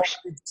 We've already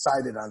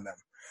decided on them.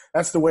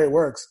 That's the way it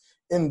works.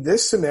 In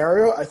this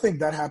scenario, I think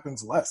that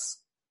happens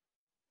less.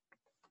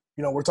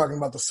 We're talking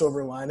about the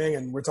silver lining,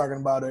 and we're talking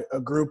about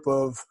a group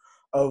of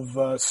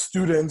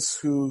students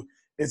who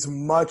it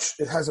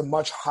has a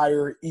much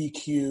higher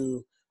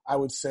EQ, I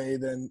would say,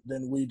 than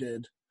we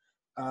did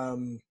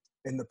in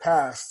the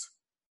past.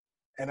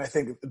 And I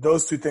think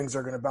those two things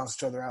are going to bounce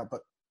each other out.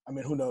 But,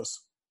 who knows?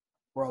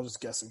 We're all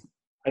just guessing.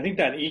 I think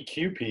that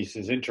EQ piece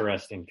is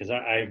interesting, because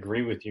I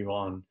agree with you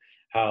on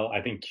how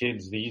I think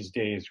kids these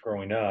days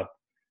growing up,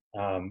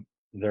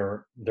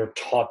 they're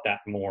taught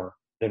that more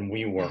than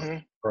we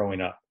were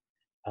growing up.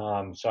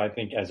 So I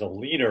think as a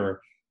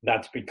leader,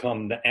 that's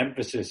become, the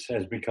emphasis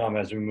has become,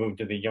 as we move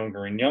to the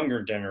younger and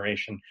younger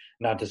generation,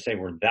 not to say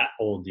we're that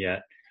old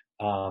yet.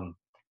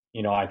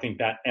 I think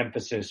that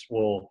emphasis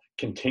will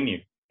continue.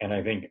 And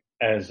I think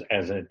as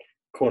a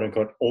quote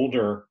unquote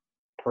older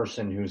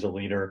person who's a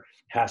leader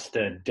has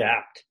to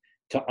adapt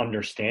to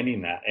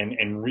understanding that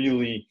and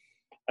really,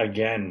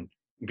 again,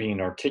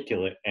 being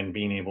articulate and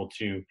being able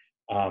to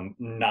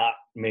not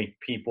make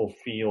people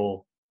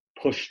feel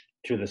pushed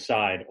to the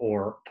side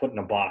or put in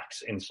a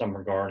box in some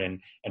regard, and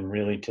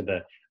really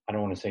I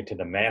don't want to say to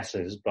the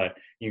masses, but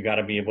you got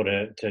to be able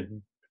to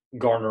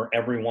garner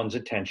everyone's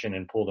attention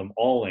and pull them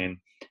all in,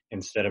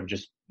 instead of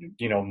just,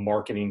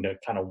 marketing to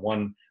kind of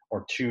one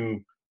or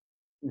two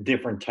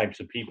different types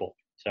of people.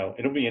 So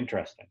it'll be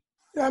interesting.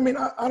 Yeah,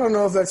 I don't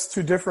know if that's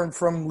too different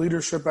from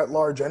leadership at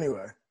large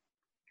anyway.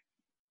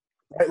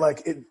 Right?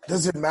 Like, it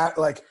doesn't matter,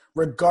 like,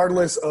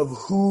 regardless of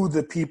who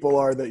the people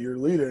are that you're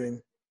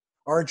leading,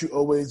 aren't you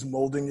always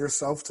molding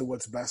yourself to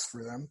what's best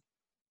for them?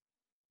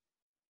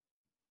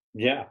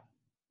 Yeah,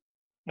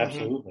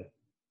 absolutely.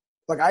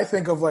 Like, I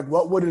think of, like,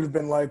 what would it have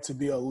been like to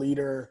be a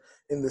leader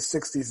in the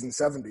 60s and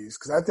 70s?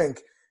 Because I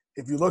think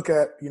if you look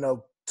at,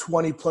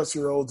 20 plus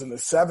year olds in the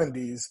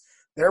 70s,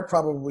 they're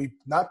probably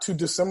not too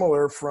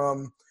dissimilar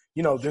from,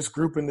 this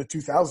group in the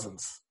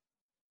 2000s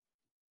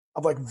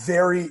of like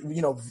very,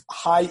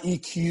 high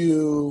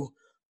EQ,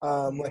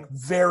 like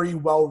very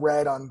well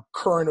read on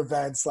current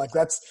events. Like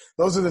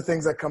those are the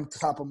things that come to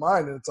top of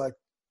mind. And it's like,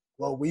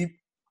 well,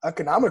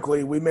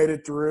 economically, we made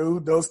it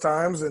through those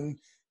times. And,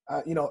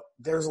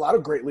 there's a lot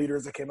of great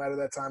leaders that came out of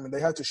that time, and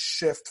they had to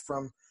shift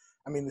from,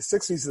 the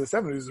 60s to the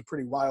 70s is a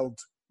pretty wild,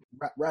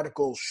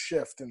 radical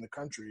shift in the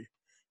country.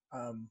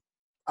 I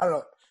don't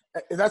know.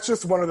 That's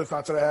just one of the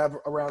thoughts that I have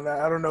around that.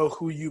 I don't know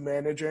who you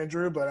manage,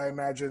 Andrew, but I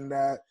imagine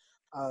that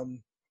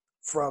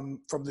from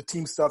the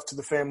team stuff to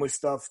the family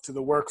stuff to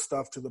the work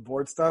stuff to the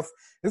board stuff,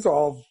 these are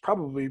all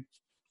probably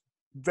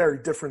very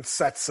different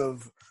sets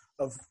of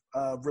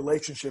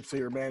relationships that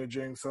you're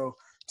managing. So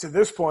to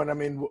this point,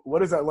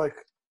 what is that like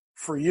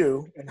for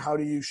you, and how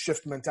do you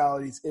shift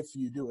mentalities if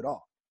you do at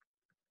all?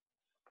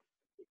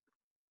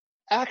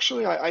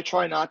 Actually, I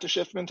try not to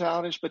shift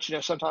mentalities, but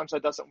sometimes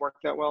that doesn't work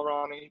that well,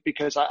 Ronnie,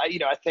 because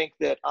I think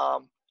that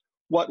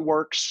what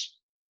works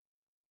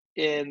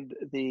in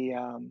the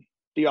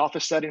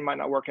office setting might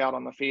not work out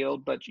on the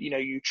field, but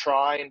you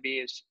try and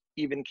be as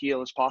even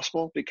keel as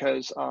possible,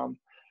 because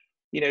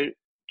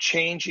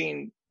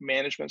changing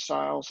management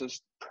styles is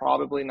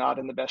probably not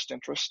in the best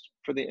interest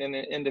for the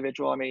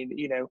individual.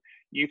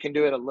 You can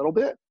do it a little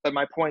bit, but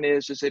my point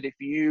is that if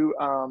you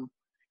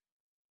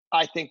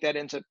I think that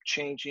ends up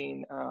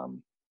changing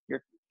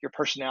your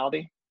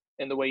personality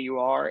and the way you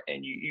are,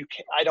 and you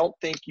can, I don't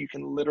think you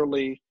can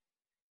literally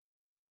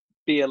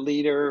be a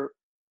leader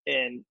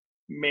and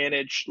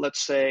manage,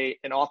 let's say,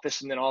 an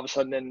office, and then all of a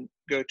sudden then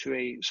go to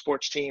a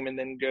sports team and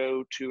then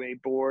go to a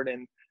board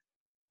and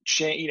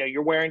change.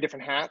 You're wearing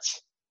different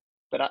hats,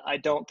 but I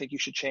don't think you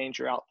should change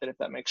your outfit, if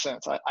that makes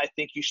sense. I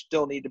think you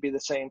still need to be the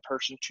same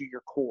person to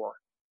your core,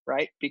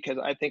 right? Because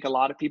I think a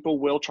lot of people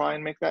will try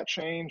and make that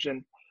change,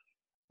 and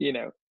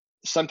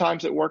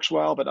sometimes it works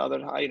well, but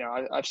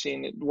I've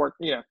seen it work,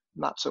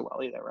 not so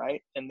well either,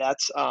 right? And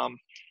that's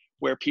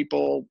where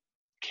people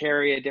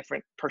carry a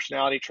different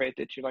personality trait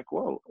that you're like,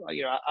 whoa,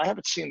 I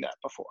haven't seen that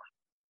before,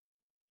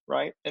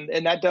 right?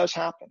 And that does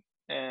happen,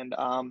 and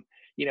and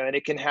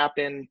it can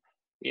happen.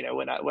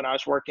 When I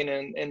was working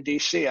in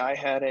DC, I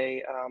had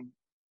a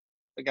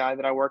guy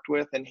that I worked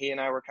with, and he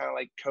and I were kind of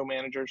like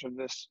co-managers of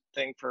this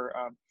thing for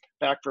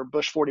back for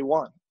Bush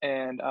 41,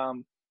 and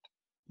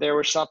there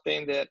was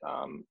something that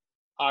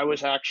I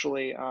was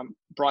actually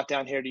brought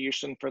down here to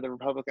Houston for the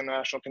Republican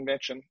National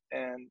Convention,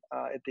 and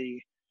at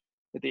the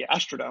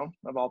Astrodome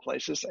of all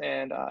places,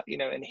 and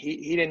and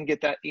he didn't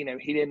get that, he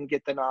didn't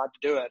get the nod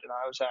to do it, and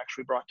I was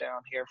actually brought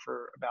down here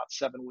for about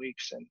 7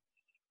 weeks, and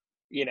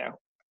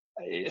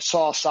I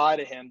saw a side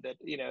of him that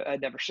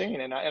I'd never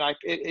seen, and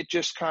it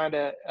just kind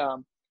of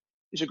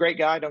he's a great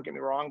guy, don't get me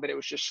wrong, but it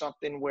was just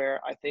something where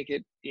I think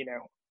it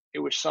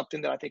was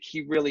something that I think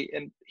he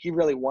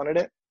really wanted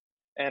it.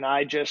 And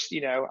I just,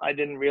 I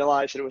didn't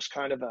realize that it was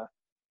kind of a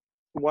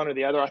one or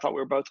the other. I thought we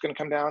were both going to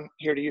come down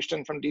here to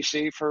Houston from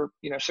DC for,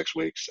 6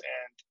 weeks.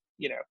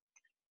 And,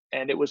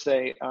 and it was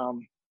a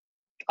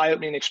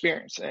eye-opening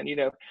experience. And,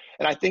 and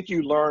I think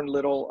you learn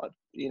little,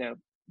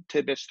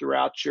 tidbits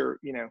throughout your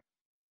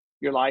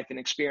life and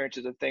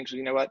experiences of things.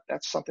 You know what,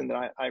 that's something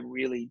that I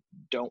really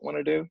don't want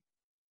to do,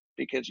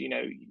 because,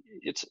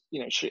 it's,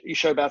 you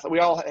show best.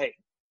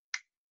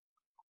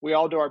 We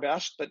all do our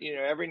best, but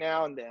every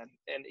now and then,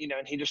 and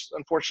and he just,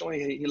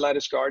 unfortunately, he let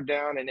his guard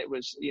down, and it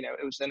was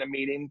in a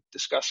meeting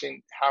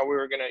discussing how we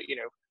were going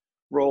to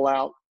roll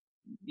out.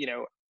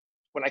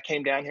 When I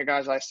came down here,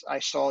 guys, I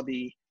saw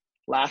the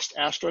last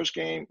Astros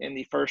game and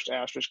the first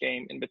Astros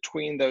game. In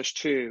between those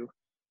two,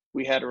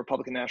 we had a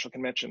Republican National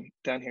Convention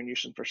down here in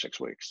Houston for 6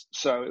 weeks.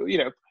 So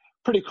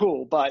pretty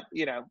cool. But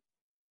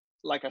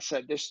like I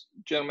said, this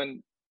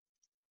gentleman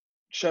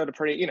showed a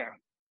pretty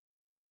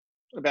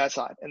a bad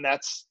side, and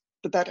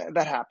but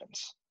that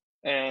happens.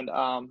 And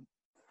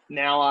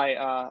now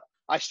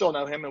I still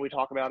know him, and we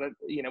talk about it.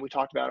 We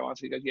talked about it once.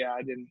 He goes, "Yeah,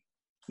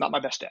 not my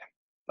best day."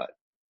 But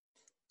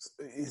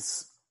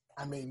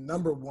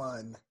number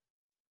one,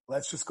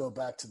 let's just go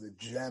back to the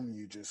gem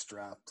you just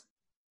dropped.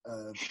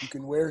 You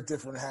can wear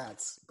different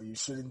hats, but you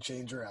shouldn't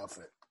change your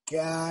outfit.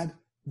 God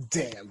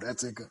damn,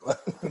 that's a good one.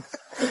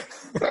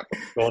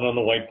 Going on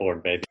the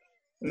whiteboard, baby.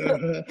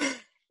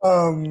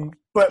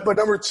 But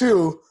number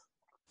two,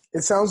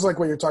 it sounds like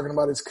what you're talking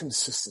about is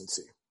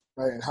consistency,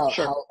 right? And how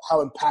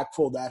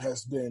impactful that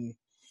has been.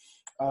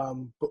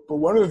 But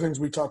one of the things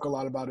we talk a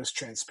lot about is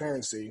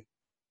transparency,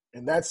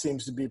 and that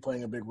seems to be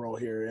playing a big role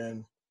here.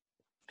 And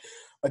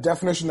a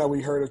definition that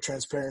we heard of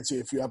transparency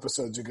a few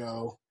episodes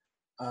ago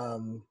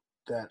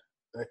that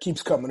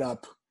keeps coming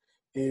up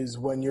is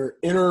when your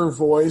inner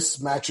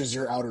voice matches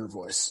your outer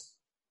voice.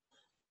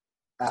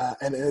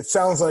 And it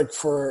sounds like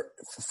for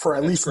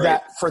at least for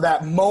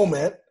that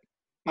moment,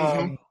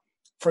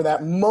 for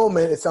that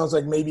moment, it sounds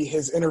like maybe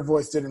his inner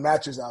voice didn't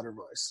match his outer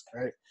voice,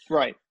 right?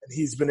 Right. And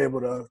he's been able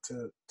to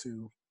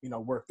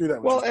work through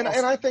that. Well, and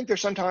I think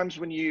there's sometimes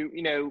when you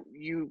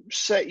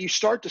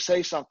start to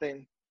say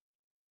something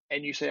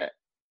and you say,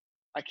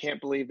 I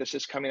can't believe this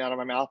is coming out of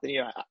my mouth, and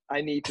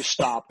I need to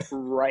stop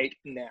right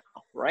now,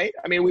 right?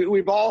 I mean,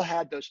 we've all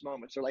had those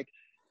moments. They're like,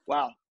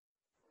 wow,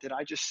 did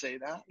I just say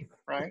that,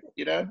 right?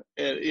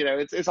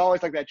 It's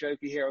always like that joke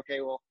you hear.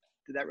 Okay, well,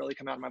 did that really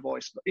come out of my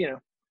voice? But,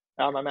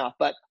 out of my mouth.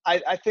 But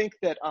I think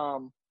that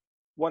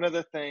one of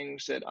the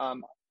things that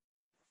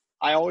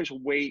I always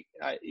wait,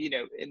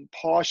 and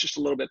pause just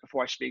a little bit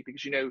before I speak,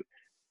 because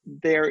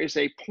there is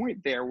a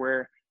point there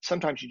where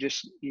sometimes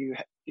as you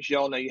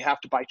all know, you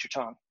have to bite your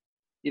tongue.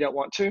 You don't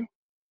want to,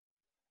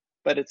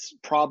 but it's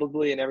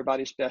probably in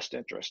everybody's best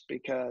interest,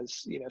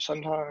 because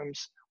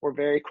sometimes we're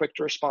very quick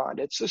to respond.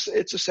 It's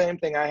the same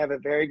thing. I have a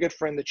very good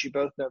friend that you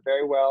both know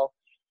very well,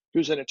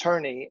 who's an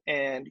attorney,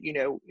 and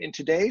in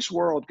today's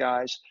world,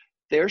 guys,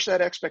 there's that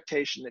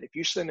expectation that if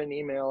you send an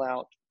email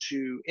out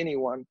to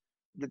anyone,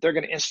 that they're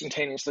going to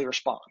instantaneously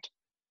respond.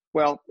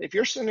 Well, if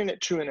you're sending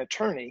it to an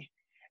attorney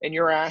and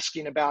you're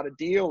asking about a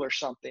deal or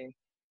something,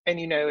 and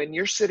and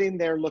you're sitting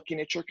there looking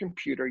at your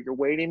computer, you're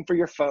waiting for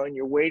your phone,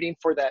 you're waiting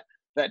for that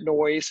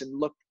noise and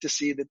look to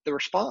see the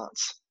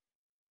response.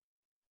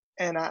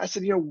 And I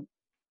said,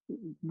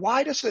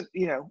 why does it,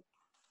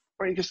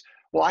 because,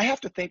 well, I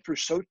have to think through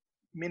so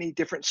many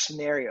different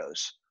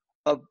scenarios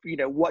of,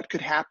 what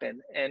could happen.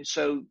 And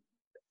so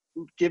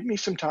give me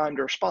some time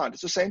to respond.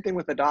 It's the same thing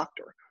with a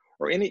doctor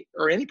or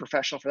any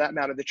professional for that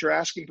matter, that you're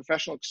asking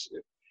professional,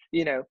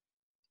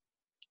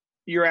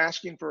 you're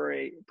asking for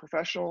a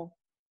professional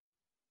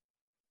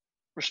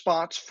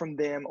response from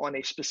them on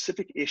a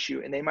specific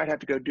issue, and they might have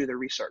to go do their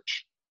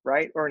research,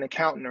 right? Or an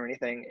accountant or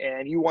anything,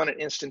 and you want it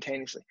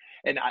instantaneously.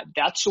 And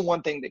that's the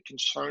one thing that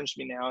concerns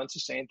me now. It's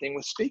the same thing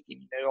with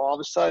speaking. All of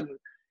a sudden,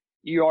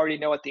 you already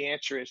know what the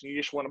answer is, and you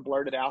just want to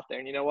blurt it out there.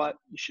 And you know what?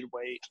 You should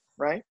wait,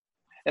 right?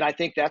 And I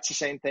think that's the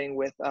same thing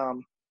with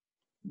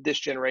this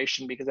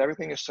generation, because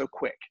everything is so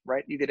quick,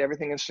 right? You get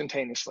everything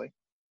instantaneously.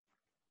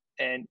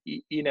 And,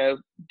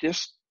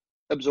 just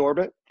absorb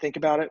it, think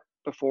about it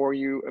before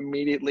you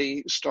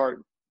immediately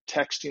start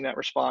texting that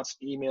response,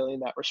 emailing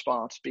that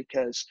response,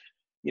 because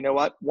you know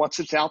what? Once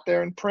it's out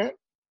there in print,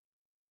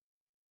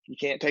 you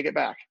can't take it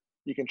back.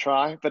 You can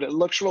try, but it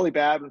looks really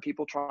bad when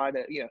people try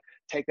to,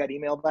 take that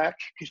email back,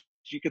 because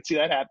you could see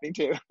that happening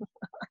too.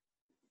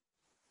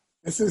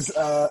 This is,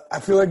 I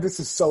feel like this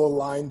is so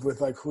aligned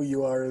with like who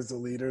you are as a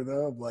leader,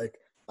 though. Like,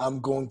 I'm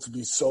going to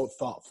be so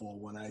thoughtful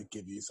when I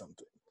give you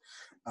something.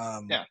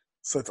 Yeah.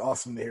 So it's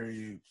awesome to hear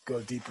you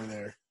go deeper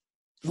there.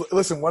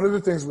 Listen, one of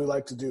the things we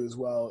like to do as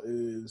well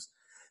is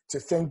to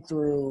think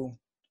through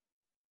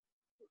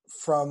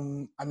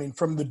from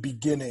the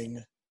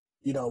beginning,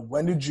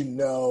 when did you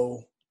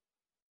know,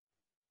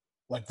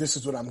 like, this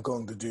is what I'm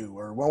going to do?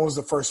 Or when was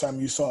the first time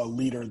you saw a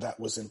leader that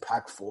was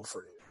impactful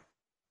for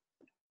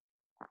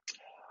you?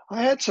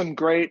 I had some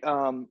great,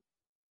 I've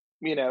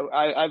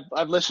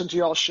listened to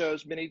y'all's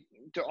shows,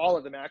 to all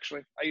of them,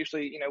 actually. I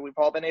usually, we've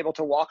all been able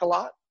to walk a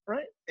lot,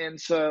 right?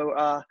 And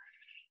so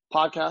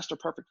podcasts are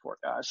perfect for it,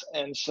 guys.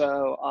 And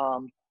so,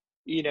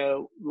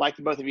 like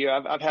the both of you,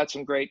 I've had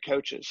some great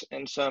coaches,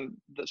 and some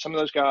of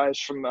those guys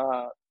from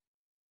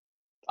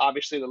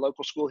obviously the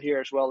local school here,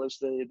 as well as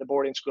the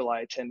boarding school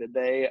I attended.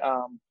 They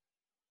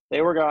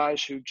were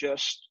guys who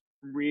just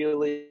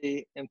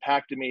really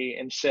impacted me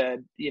and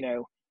said,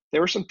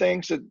 there were some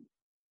things that,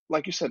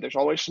 like you said, there's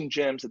always some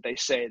gems that they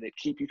say that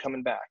keep you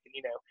coming back. And,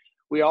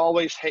 we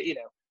always hate,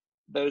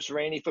 those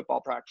rainy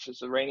football practices,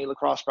 the rainy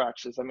lacrosse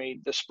practices. I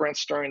mean, the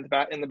sprints during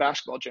in the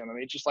basketball gym. I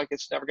mean, just like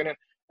it's never going to,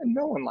 and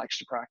no one likes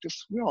to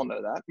practice. We all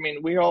know that. I mean,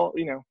 we all,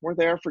 we're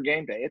there for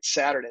game day. It's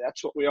Saturday.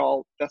 That's what we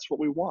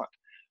want.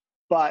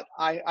 But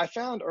I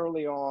found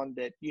early on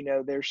that,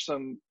 there's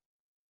some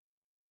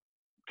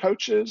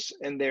coaches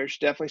and there's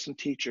definitely some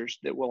teachers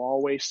that will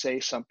always say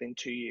something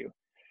to you.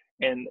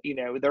 And,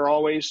 they're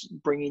always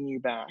bringing you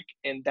back.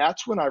 And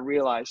that's when I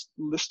realized,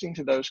 listening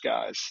to those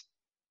guys,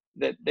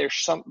 that there's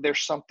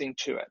something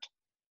to it.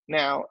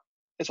 Now,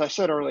 as I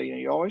said earlier,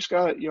 you always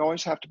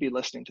have to be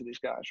listening to these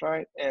guys,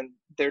 right? And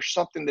there's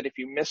something that if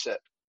you miss it,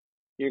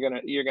 you're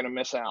gonna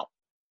miss out,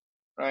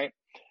 right?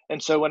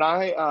 And so when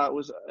I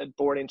was at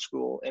boarding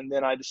school, and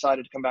then I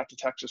decided to come back to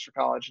Texas for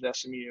college at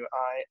SMU,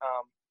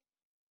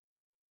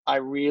 I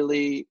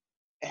really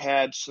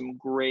had some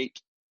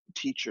great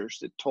teachers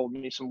that told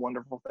me some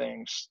wonderful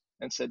things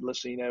and said,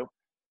 listen,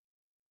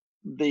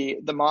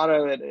 the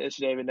motto, as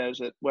David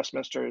knows, at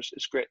Westminster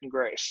is grit and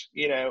grace,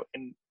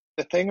 and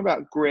the thing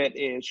about grit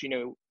is,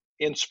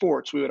 in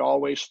sports, we would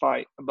always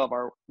fight above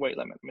our weight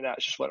limit. I mean,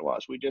 that's just what it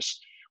was.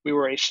 We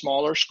were a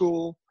smaller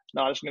school,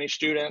 not as many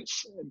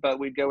students, but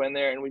we'd go in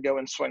there and we'd go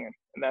in swinging,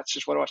 and that's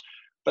just what it was.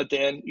 But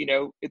then,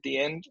 at the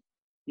end,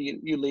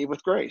 you leave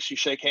with grace. You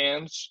shake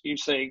hands, you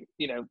say,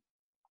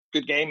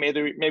 good game,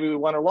 maybe we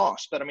won or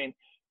lost. But I mean,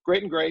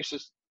 grit and grace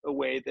is a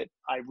way that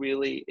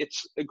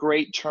it's a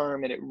great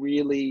term, and it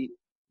really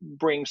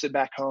brings it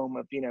back home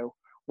of,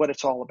 what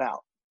it's all about.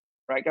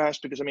 Right, guys?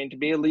 Because I mean, to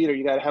be a leader,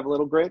 you got to have a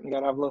little grit, and you got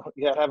to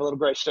have a little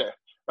grace too,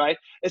 right?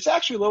 It's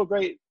actually a little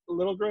grit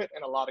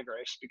and a lot of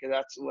grace, because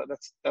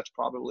that's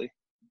probably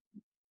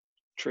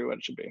true what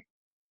it should be.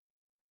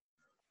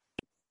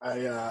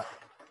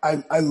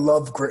 I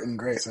love grit and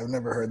grace. I've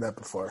never heard that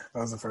before.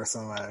 That was the first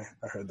time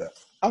I heard that.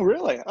 Oh,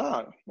 really?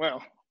 Oh,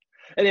 well.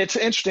 And it's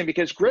interesting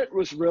because grit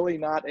was really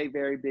not a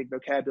very big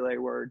vocabulary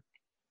word,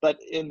 but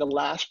in the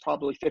last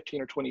probably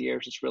 15 or 20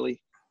 years, it's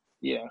really,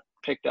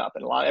 picked up.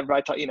 And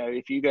everybody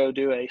if you go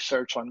do a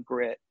search on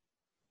grit,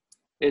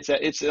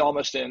 it's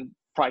almost in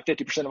probably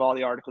 50% of all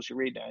the articles you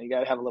read now. You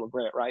got to have a little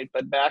grit, right?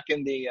 But back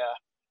in the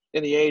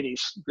 80s,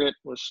 grit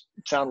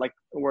sounded like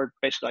a word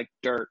basically like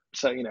dirt.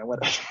 So,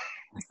 whatever.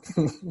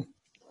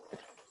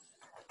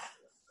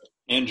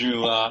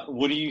 Andrew,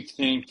 what do you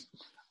think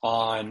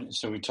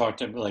so we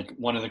talked about, like,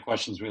 one of the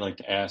questions we like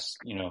to ask,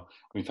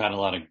 we've had a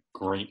lot of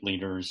great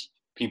leaders,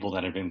 people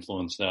that have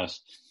influenced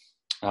us.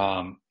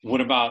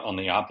 What about on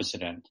the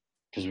opposite end?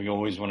 Because we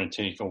always want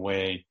to take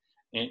away,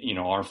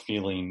 our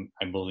feeling,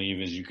 I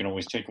believe, is you can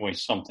always take away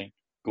something,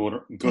 good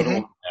or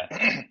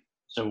bad.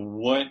 So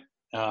what,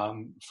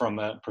 from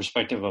a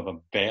perspective of a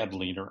bad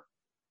leader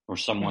or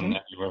someone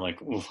that you were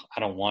like, oof, I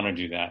don't want to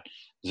do that.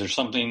 Is there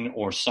something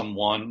or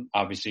someone,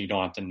 obviously you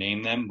don't have to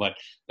name them, but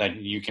that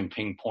you can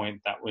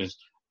pinpoint that was,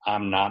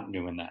 I'm not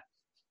doing that?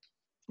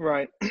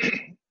 Right.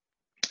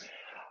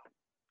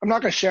 I'm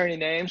not going to share any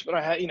names, but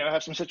I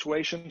have some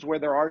situations where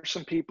there are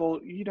some people,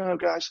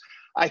 guys,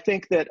 I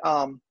think that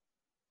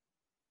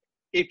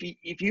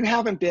if you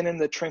haven't been in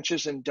the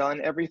trenches and done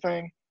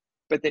everything,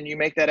 but then you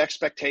make that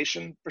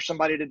expectation for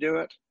somebody to do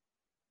it,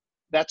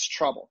 that's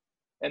trouble.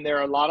 And there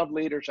are a lot of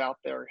leaders out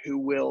there who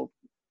will,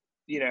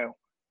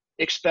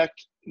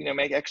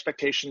 make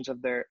expectations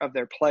of their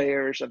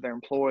players, of their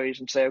employees,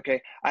 and say,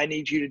 okay, I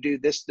need you to do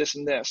this, this,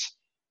 and this.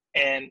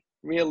 And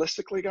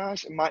realistically,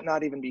 guys, it might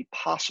not even be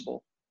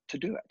possible to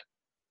do it.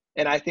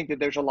 And I think that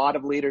there's a lot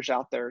of leaders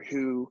out there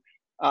who,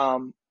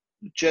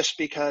 just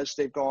because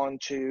they've gone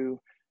to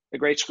a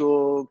great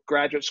school,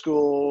 graduate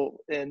school,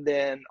 and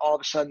then all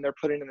of a sudden they're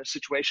put in a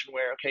situation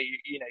where, okay,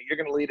 you're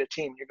going to lead a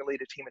team. You're going to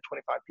lead a team of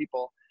 25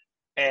 people.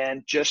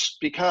 And just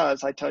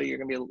because I tell you you're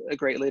going to be a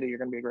great leader, you're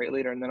going to be a great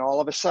leader. And then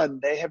all of a sudden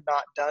they have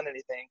not done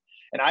anything.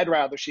 And I'd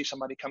rather see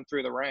somebody come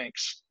through the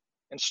ranks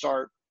and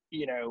start,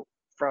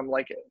 from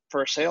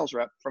for a sales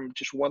rep, from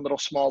just one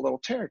small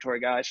little territory,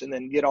 guys, and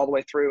then get all the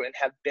way through and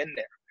have been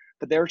there.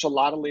 But there's a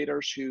lot of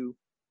leaders who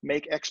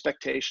make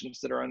expectations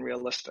that are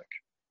unrealistic,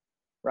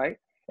 right?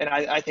 And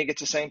I think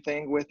it's the same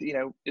thing with,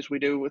 as we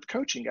do with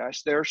coaching,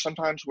 guys. There are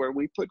sometimes where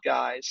we put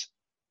guys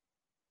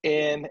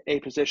in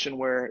a position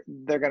where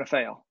they're going to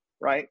fail,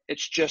 right?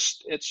 It's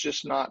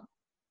just not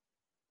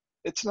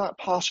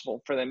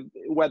possible for them,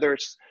 whether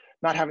it's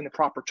not having the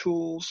proper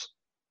tools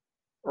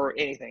or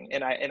anything.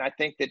 And I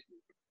think that,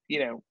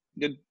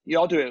 you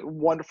all do a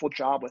wonderful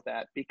job with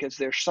that, because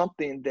there's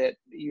something that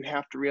you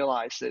have to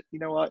realize that,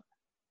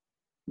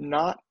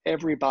 not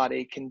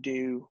everybody can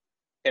do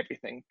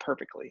everything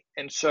perfectly.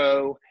 And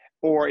so,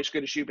 or as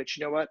good as you, but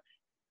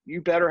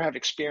you better have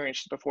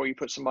experience before you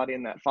put somebody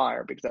in that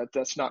fire, because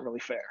that's not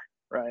really fair.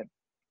 Right.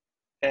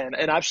 And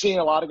I've seen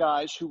a lot of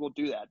guys who will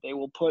do that. They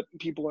will put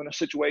people in a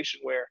situation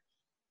where,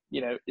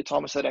 it's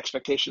almost that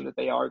expectation that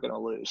they are going to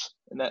lose.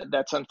 And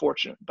that's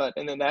unfortunate.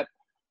 And then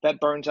that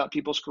burns out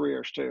people's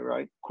careers too,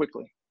 right?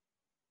 Quickly.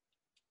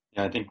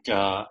 Yeah, I think,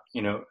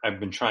 I've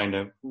been trying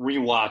to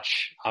rewatch.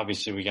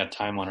 Obviously, we got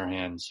time on our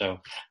hands. So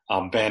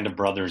Band of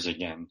Brothers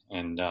again.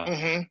 And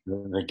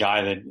the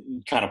guy that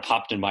kind of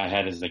popped in my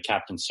head is the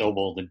Captain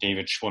Sobel, the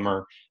David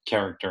Schwimmer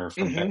character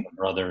from Band of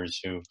Brothers,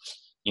 who,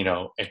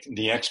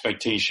 the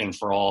expectation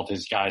for all of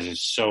his guys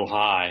is so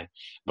high.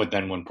 But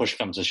then when push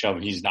comes to shove,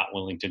 he's not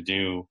willing to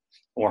do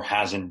or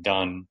hasn't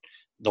done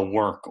the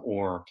work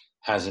or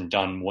hasn't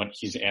done what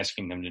he's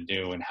asking them to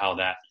do, and how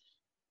that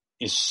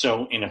is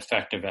so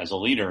ineffective as a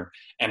leader.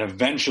 And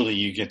eventually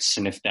you get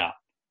sniffed out,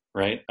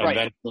 right?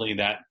 Eventually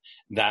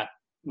that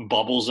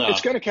bubbles up.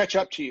 It's going to catch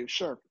up to you.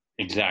 Sure.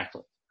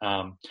 Exactly.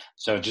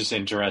 So just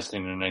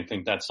interesting. And I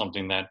think that's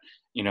something that,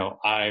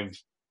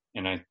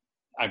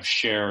 I've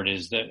shared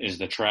is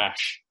the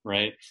trash,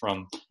 right?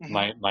 From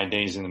my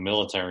days in the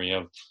military,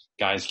 of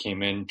guys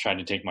came in, tried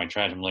to take my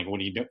trash. I'm like, what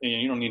do you do?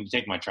 You don't need to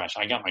take my trash.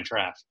 I got my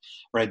trash,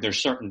 right?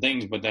 There's certain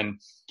things, but then,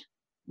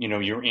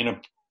 you're in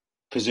a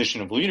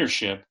position of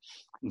leadership.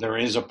 There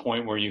is a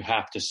point where you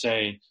have to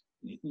say,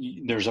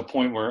 there's a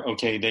point where,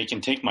 okay, they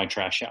can take my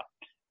trash out,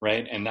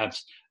 right? And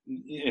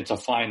it's a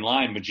fine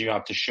line, but you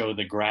have to show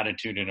the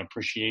gratitude and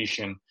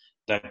appreciation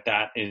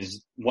that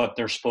is what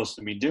they're supposed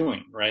to be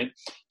doing, right?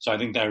 So I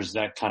think there's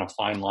that kind of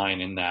fine line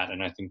in that.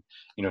 And I think,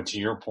 to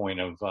your point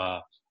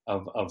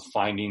of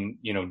finding,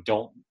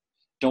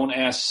 don't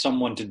ask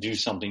someone to do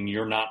something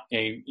you're not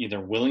either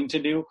willing to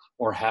do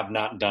or have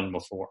not done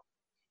before.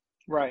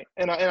 Right.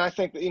 And I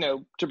think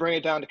that, to bring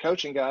it down to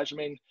coaching, guys, I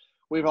mean,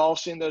 we've all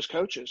seen those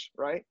coaches,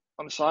 right,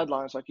 on the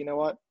sidelines, like,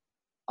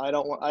 I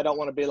don't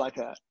want to be like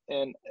that.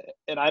 And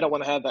I don't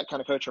want to have that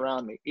kind of coach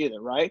around me either.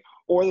 Right.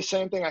 Or the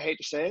same thing, I hate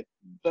to say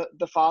it,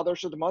 the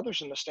fathers or the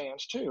mothers in the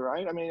stands too.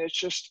 Right. I mean,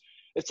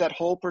 it's that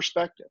whole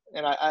perspective.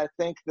 And I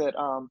think that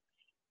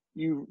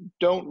you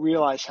don't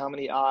realize how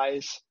many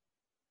eyes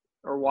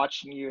are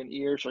watching you and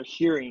ears are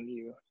hearing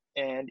you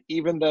And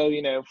even though,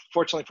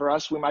 fortunately for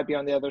us, we might be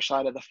on the other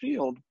side of the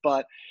field,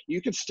 but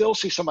you could still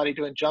see somebody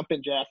doing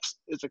jumping jacks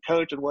as a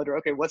coach and wonder,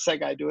 okay, what's that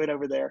guy doing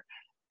over there?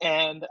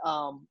 And,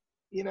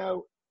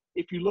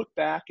 if you look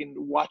back and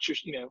watch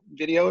your,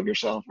 video of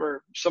yourself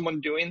or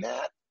someone doing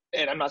that,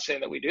 and I'm not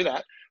saying that we do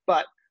that,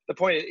 but the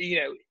point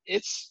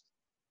is,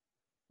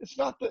 it's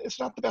not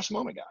the best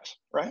moment, guys.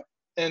 Right.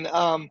 And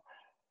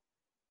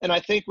I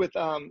think with,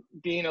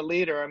 being a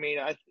leader, I mean,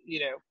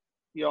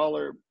 y'all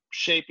are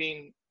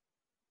shaping,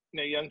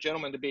 young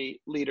gentlemen to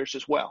be leaders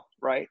as well.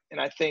 Right.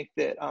 And I think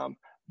that,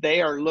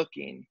 they are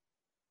looking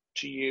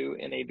to you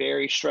in a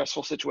very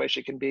stressful situation.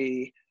 It can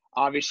be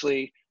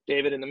obviously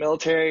David in the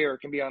military, or it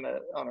can be on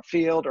a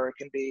field, or it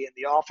can be in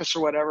the office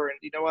or whatever. And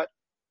you know what?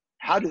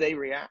 How do they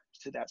react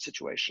to that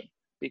situation?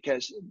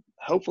 Because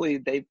hopefully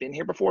they've been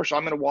here before. So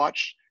I'm going to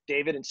watch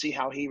David and see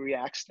how he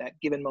reacts in that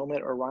given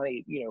moment, or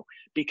Ronnie,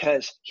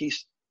 because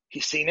he's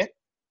seen it,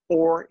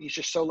 or he's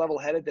just so level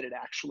headed that it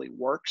actually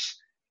works.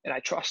 And I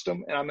trust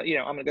him, and I'm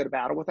going to go to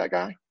battle with that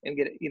guy and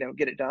get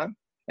it done.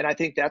 And I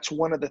think that's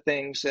one of the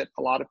things that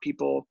a lot of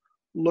people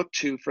look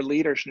to for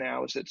leaders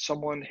now, is that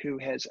someone who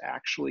has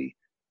actually,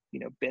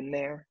 been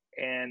there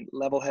and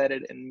level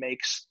headed and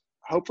makes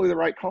hopefully the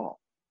right call.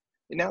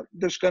 Now,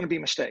 there's going to be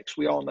mistakes.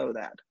 We all know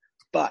that.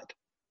 But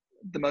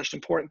the most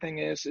important thing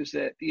is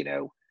that,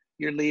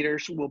 your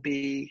leaders will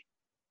be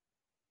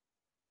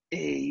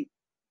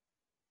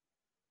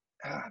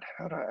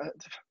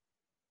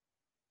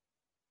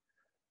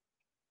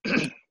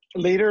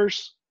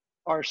leaders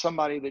are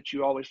somebody that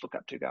you always look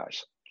up to,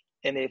 guys.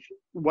 And if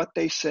what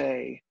they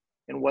say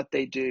and what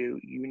they do,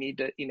 you need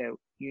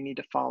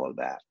to follow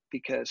that,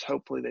 because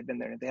hopefully they've been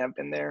there. If they haven't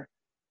been there,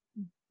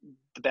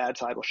 the bad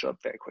side will show up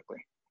very quickly.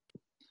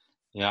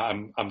 Yeah,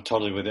 I'm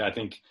totally with it. I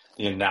think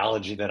the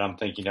analogy that I'm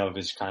thinking of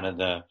is kind of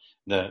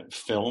the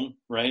film,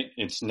 right?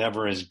 It's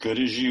never as good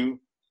as you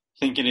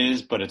think it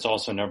is, but it's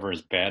also never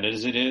as bad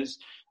as it is.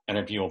 And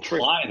if you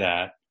apply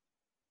that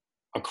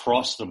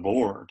across the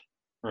board,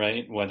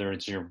 right? Whether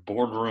it's your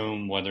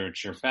boardroom, whether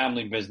it's your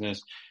family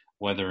business,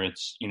 whether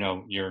it's,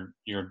 your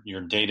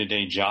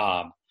day-to-day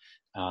job,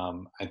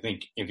 I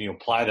think if you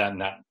apply that in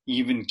that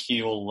even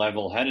keel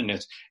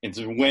level-headedness, it's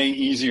way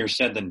easier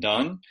said than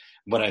done.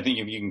 But I think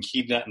if you can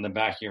keep that in the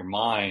back of your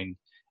mind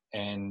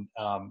and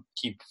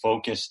keep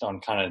focused on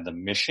kind of the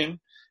mission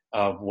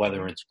of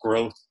whether it's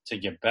growth to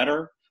get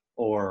better,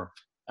 or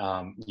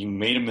you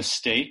made a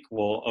mistake.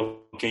 Well,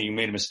 okay, you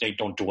made a mistake.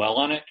 Don't dwell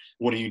on it.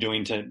 What are you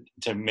doing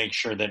to make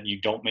sure that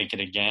you don't make it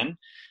again?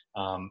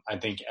 I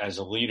think as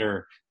a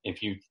leader,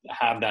 if you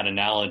have that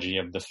analogy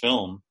of the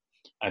film,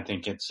 I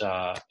think it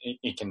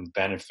can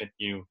benefit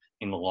you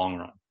in the long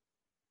run.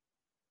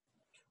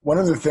 One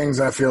of the things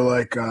I feel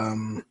like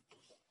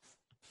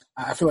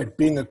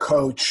being a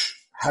coach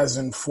has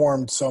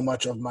informed so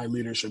much of my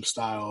leadership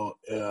style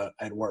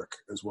at work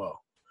as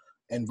well,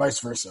 and vice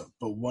versa.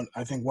 But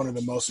I think one of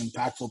the most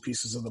impactful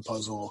pieces of the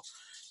puzzle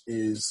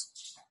is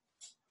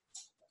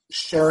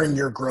sharing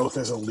your growth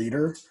as a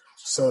leader,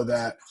 so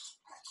that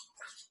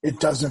it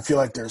doesn't feel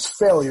like there's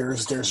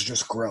failures, there's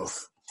just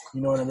growth.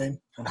 You know what I mean?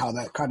 And how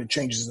that kind of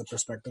changes the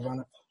perspective on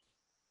it.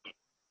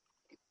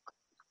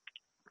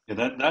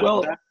 Yeah,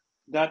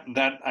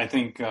 that I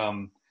think,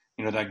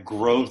 that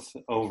growth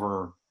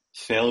over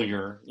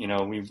failure,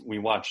 we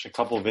watched a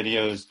couple of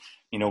videos,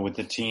 with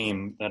the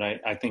team that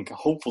I think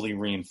hopefully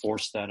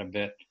reinforced that a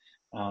bit.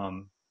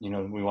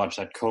 We watched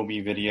that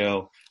Kobe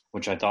video,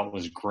 which I thought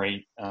was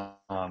great,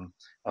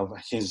 of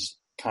his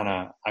kind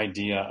of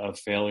idea of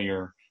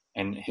failure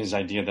and his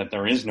idea that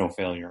there is no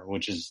failure,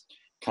 which is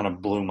kind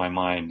of blew my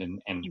mind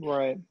and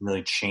right.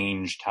 Really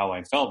changed how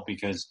I felt,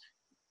 because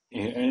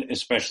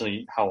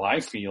especially how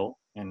I feel.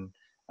 And,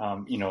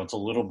 it's a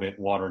little bit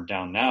watered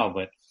down now,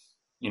 but,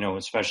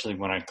 especially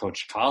when I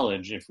coached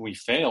college, if we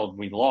failed,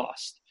 we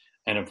lost.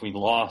 And if we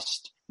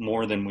lost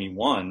more than we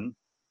won,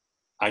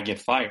 I get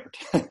fired.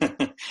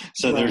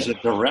 So There's a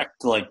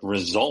direct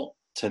result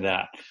to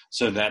that.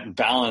 So that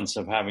balance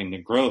of having the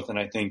growth. And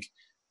I think,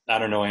 I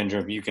don't know, Andrew,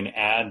 if you can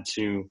add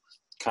to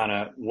kind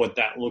of what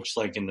that looks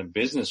like in the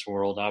business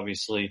world.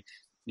 Obviously,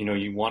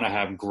 you want to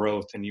have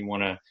growth and you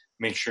want to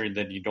make sure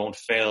that you don't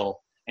fail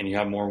and you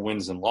have more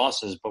wins than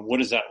losses. But what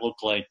does that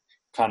look like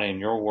kind of in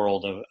your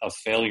world of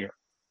failure?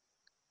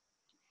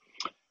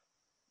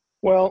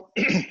 Well,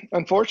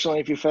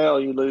 unfortunately, if you fail,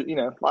 you lose,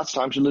 lots of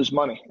times you lose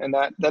money, and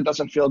that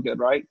doesn't feel good,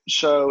 right?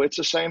 So it's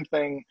the same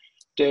thing,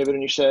 David,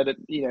 and you said,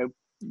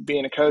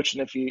 being a coach,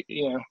 and if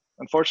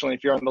unfortunately,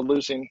 if you're on the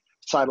losing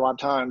side a lot of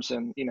times,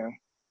 and,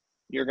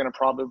 you're going to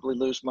probably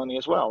lose money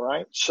as well,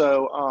 right?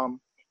 So,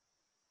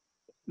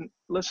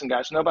 listen,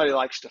 guys, nobody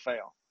likes to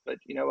fail, but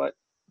you know what?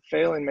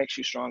 Failing makes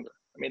you stronger.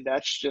 I mean,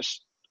 that's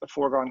just a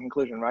foregone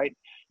conclusion, right?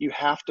 You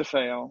have to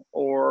fail.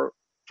 Or,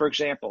 for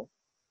example,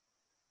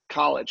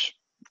 college.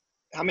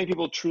 How many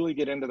people truly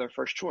get into their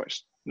first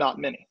choice? Not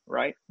many,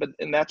 right?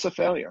 And that's a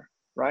failure,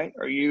 right?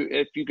 Or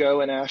if you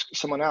go and ask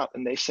someone out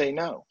and they say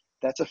no,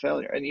 that's a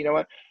failure. And you know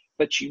what?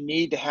 But you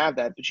need to have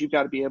that. But you've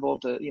got to be able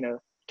to,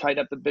 tighten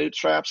up the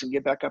bootstraps and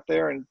get back up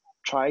there and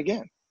try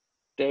again.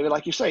 David,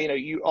 like you say,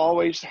 you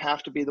always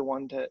have to be the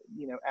one to,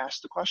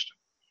 ask the question.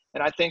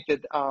 And I think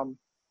that,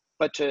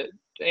 but to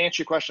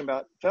answer your question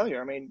about failure,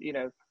 I mean,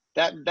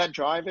 that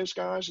drive is,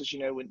 guys, is,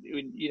 when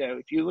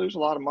if you lose a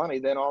lot of money,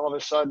 then all of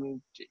a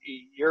sudden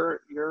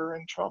you're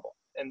in trouble.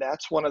 And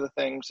that's one of the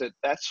things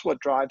that's what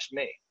drives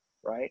me.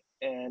 Right.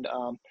 And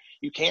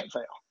you can't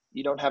fail.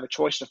 You don't have a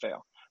choice to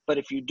fail. But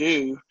if you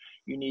do,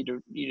 you need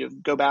to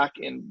go back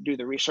and do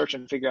the research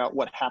and figure out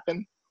what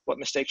happened, what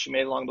mistakes you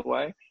made along the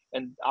way.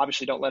 And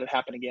obviously don't let it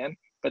happen again.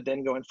 But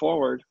then going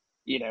forward,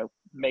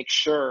 make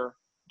sure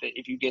that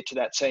if you get to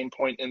that same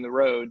point in the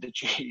road that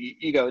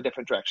you go a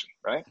different direction.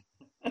 Right.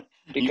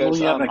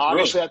 Because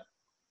obviously,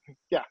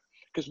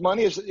 because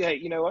money is,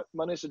 you know what?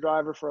 Money is the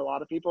driver for a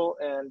lot of people.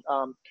 And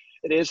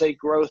it is a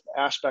growth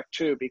aspect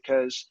too,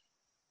 because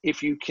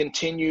if you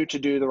continue to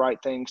do the right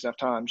things enough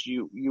times,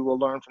 you will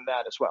learn from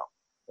that as well.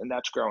 And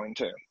that's growing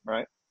too,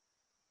 right?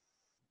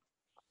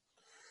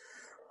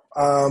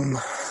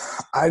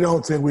 I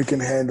don't think we can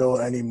handle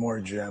any more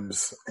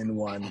gems in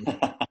one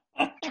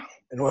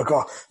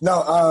call.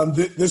 No,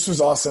 this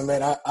was awesome,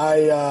 man.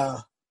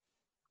 I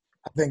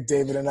think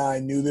David and I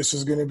knew this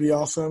was going to be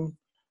awesome.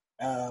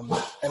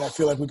 And I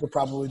feel like we could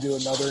probably do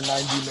another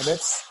 90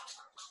 minutes,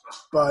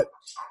 but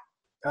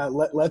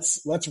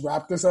let's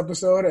wrap this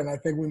episode. And I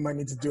think we might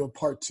need to do a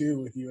part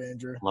 2 with you,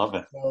 Andrew. Love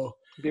it. So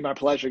it'd be my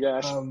pleasure,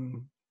 guys.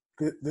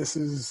 This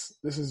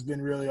has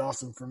been really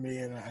awesome for me.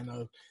 And I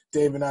know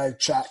Dave and I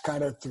chat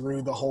kind of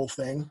through the whole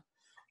thing,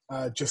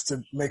 just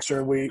to make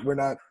sure we're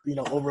not,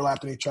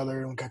 overlapping each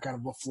other and we got kind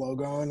of a flow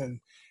going.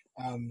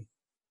 And,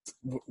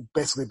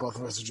 basically both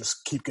of us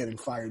just keep getting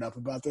fired up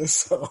about this.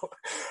 So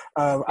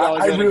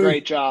I did a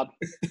great job.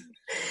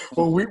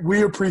 Well,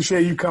 we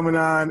appreciate you coming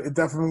on. It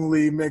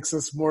definitely makes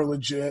us more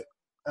legit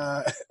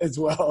as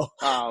well.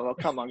 Oh, well,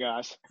 come on,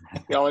 guys.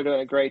 Y'all are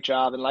doing a great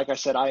job. And like I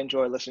said, I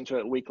enjoy listening to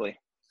it weekly.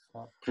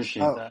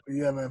 Appreciate that.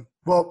 Yeah, man.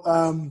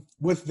 Well,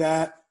 with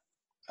that,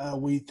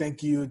 we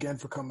thank you again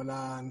for coming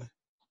on.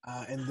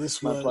 And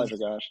this was my pleasure,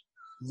 guys.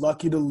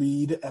 Lucky to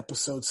Lead,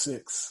 episode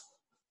 6.